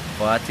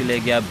 40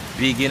 leg are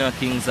big, you know,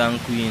 kings and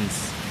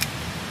queens.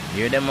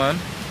 Hear them man?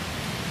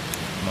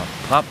 Ma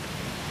pop.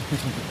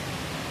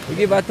 We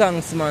give a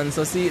thanks man.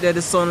 So see it there,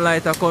 the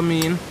sunlight are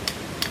coming.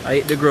 I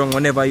hit the ground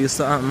whenever you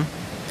saw happen.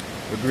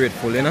 We're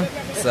grateful, you know.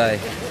 So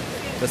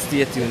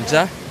stay tuned,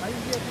 JaH.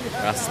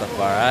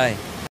 Rastafari.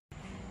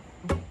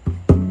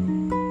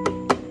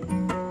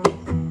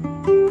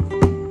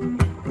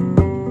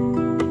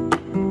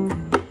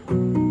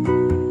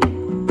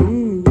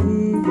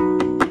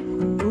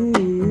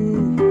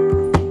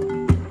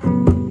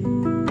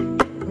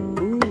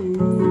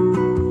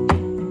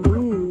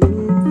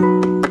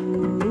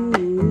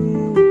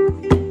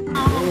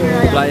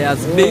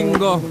 Pliers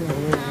bingo.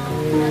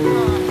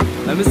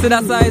 Let me see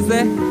that size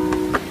there.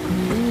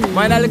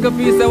 Mind a little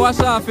piece they wash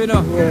off, you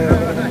know.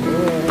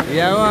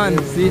 Yeah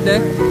man, see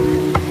there?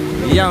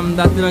 Yam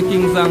that you know,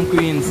 kings and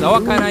queens. So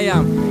what kind of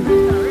yam?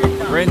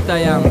 Renta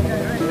yam.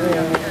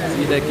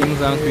 See the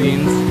kings and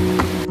queens.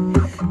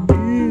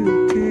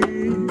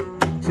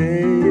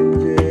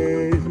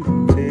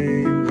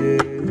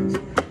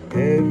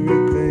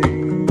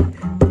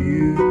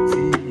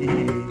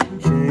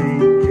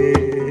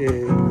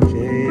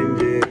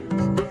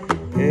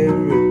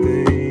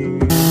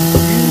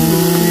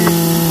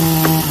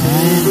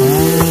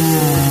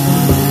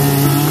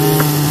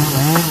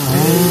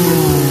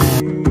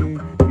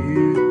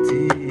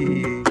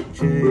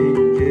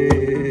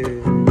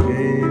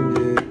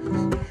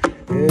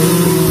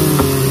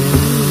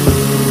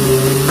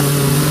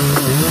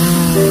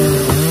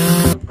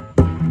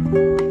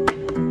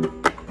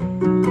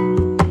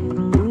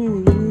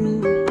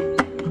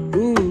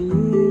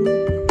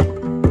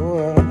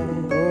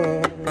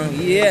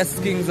 Yes,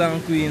 kings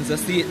and queens, you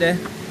see it there?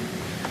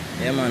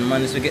 Yeah man,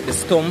 managed to get the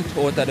stump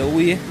out of the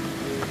way.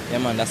 Yeah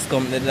man, that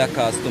stump did that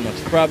cause too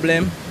much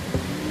problem.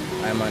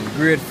 I'm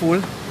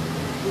grateful.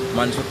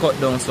 Managed to cut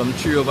down some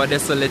tree over there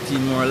so let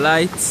in more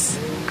lights.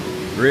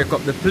 Break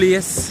up the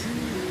place.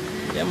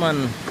 Yeah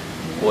man,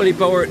 whole heap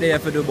of work there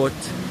for do, but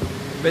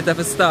better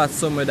to start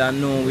somewhere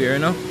than nowhere, you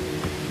know?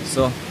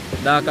 So,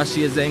 darker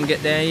shades then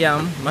get their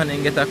yam, man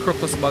then get a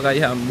crocus bag of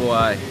yam,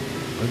 boy.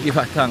 I'll give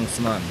her thanks,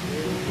 man.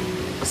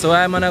 So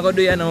I'm gonna go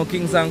do here now,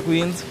 kings and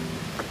queens.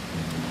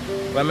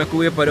 We make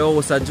way for the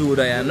house of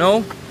JuDaH here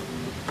now.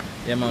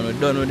 Yeah man, we're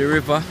done with the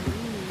river.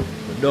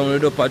 We're done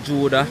with the upper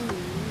JuDaH.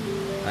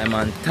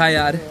 I'm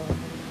tired,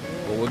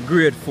 but we're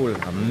grateful.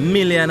 A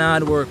million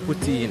hard work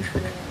put in.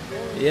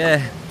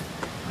 Yeah.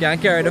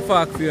 Can't carry the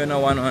fork for you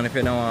now one if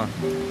you don't want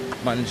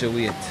to manage your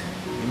weight.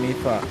 Give me a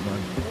fork, man.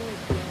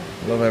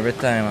 Love every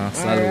time, man.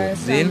 Salute.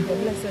 Zin?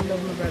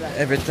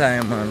 Every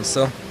time, man.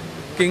 So,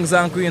 kings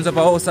and queens of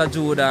the house of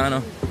JuDaH, you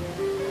know.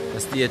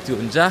 Stay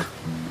tuned, JaH.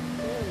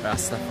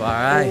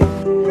 Rastafari.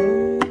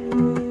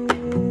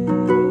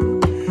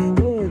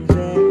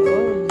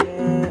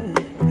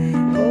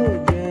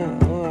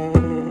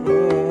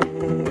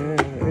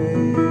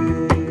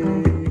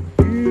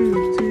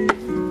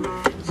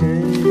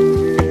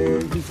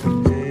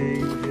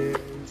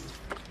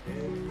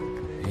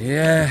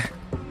 Yeah.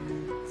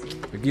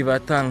 We give a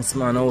thanks,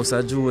 man. House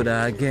of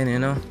JuDaH again, you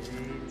know.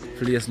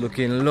 Place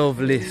looking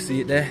lovely.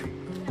 See it there?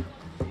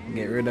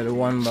 Get rid of the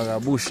one bag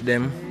of bush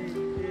them.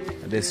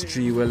 This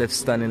tree we left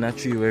standing, a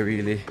tree where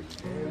really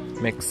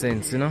makes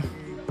sense, you know.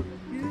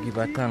 Give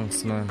a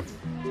thanks, man.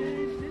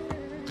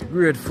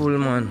 Grateful,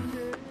 man.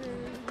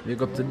 Big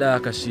up to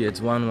darker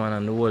shades, 1-1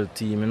 and the whole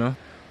team, you know.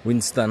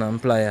 Winston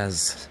and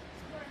Pliers.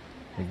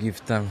 We give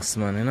thanks,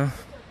 man, you know.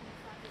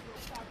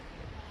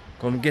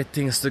 Come get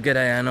things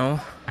together, you know.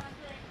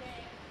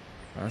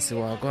 And see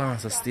what going on,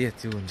 so stay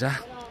tuned,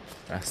 JaH.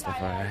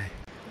 Rastafari.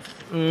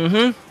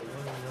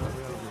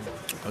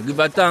 I'll give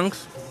a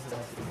thanks.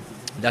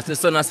 That's the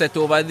sun I set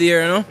over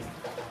there, you know.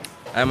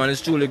 I'm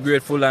truly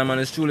grateful,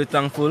 I'm truly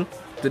thankful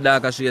to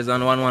darker shades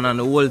and 1-1 and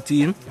the whole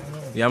team.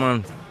 Yeah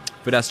man,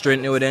 for that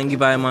strength they would then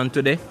give I man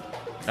today.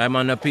 I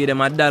man pay them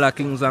 $1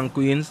 kings and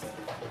queens.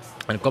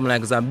 And come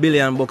like it's $1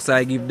 billion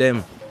I give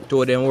them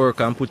to them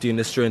work and put in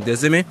the strength, you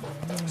see me?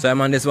 So I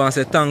man just want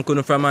to say thank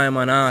you from my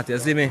man heart, you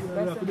see me?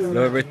 Love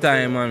every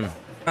time, man.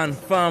 And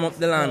farm up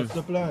the land.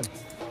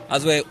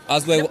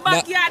 The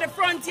backyard, the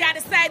front yard,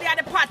 the side yard,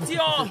 the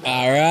patio.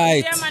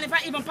 Alright. Yeah, man, if I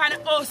even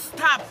plant the house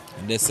top.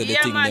 That's the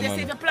yeah, thing, man, man.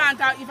 If you plant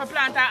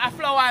a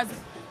flowers,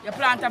 you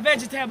plant a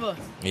vegetable.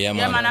 Yeah, man.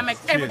 Yeah, man, I make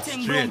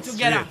everything bloom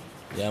together.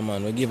 Yeah,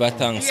 man, we give a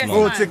thanks, Yes,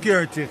 man. Food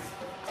security.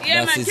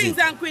 Yeah, That man, is kings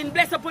it. and queens,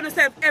 bless upon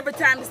yourself every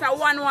time. This is a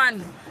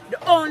 1-1.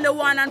 The only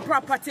one on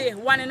property,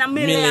 1 in a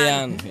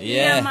million.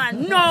 Yeah.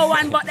 Man. No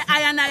one but the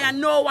I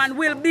and no one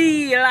will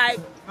be like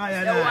the I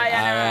and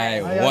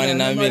I. Alright, 1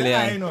 in a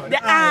million. The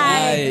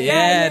I.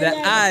 Yeah, the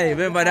I.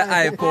 Remember the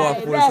I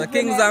powerful. So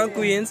kings and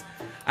queens,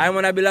 I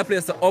want to build a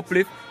place to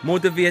uplift,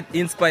 motivate,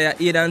 inspire,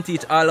 aid and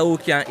teach all who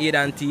can aid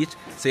and teach.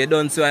 So you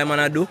don't see what I'm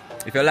gonna do.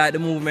 If you like the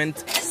movement,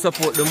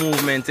 support the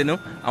movement, you know.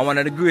 And one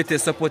of the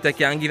greatest support I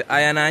can give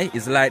I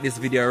is like this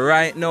video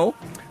right now.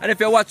 And if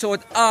you watch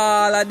out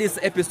all of this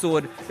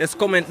episode, just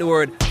comment the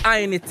word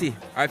iNoiNTeD.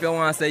 Or if you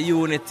want to say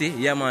unity,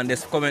 yeah man,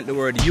 just comment the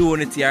word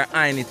unity or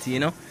iNoiNTeD, you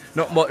know.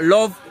 Nothing but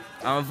love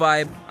and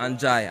vibe and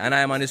joy. And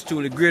I man is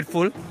truly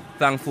grateful,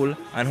 thankful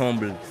and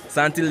humble.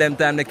 So until them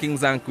time, the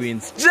kings and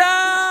queens,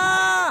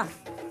 JaH!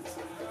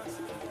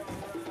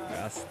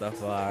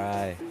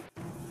 Rastafari.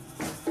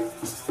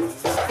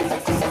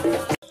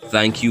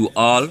 Thank you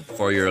all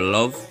for your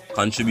love,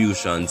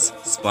 contributions,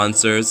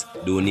 sponsors,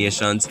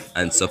 donations,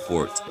 and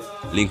support.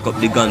 Link up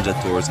the Ganja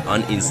Tours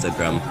on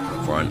Instagram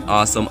for an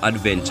awesome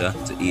adventure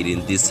to aid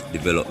in this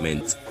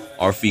development.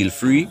 Or feel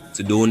free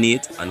to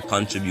donate and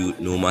contribute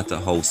no matter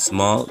how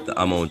small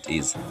the amount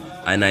is.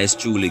 And I is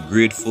truly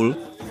grateful,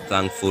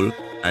 thankful,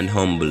 and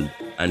humbled.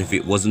 And if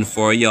it wasn't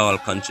for y'all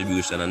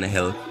contribution and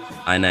help,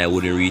 and I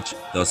wouldn't reach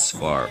thus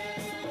far.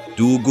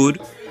 Do good,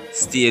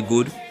 stay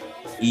good,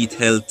 eat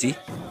healthy,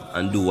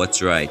 and do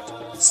what's right.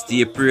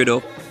 Stay prayed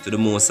up to the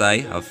Most High,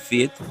 have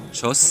faith,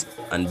 trust,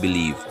 and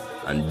believe.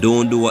 And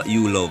don't do what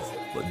you love,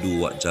 but do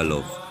what JaH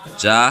love.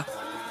 JaH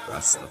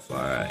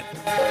Rastafari.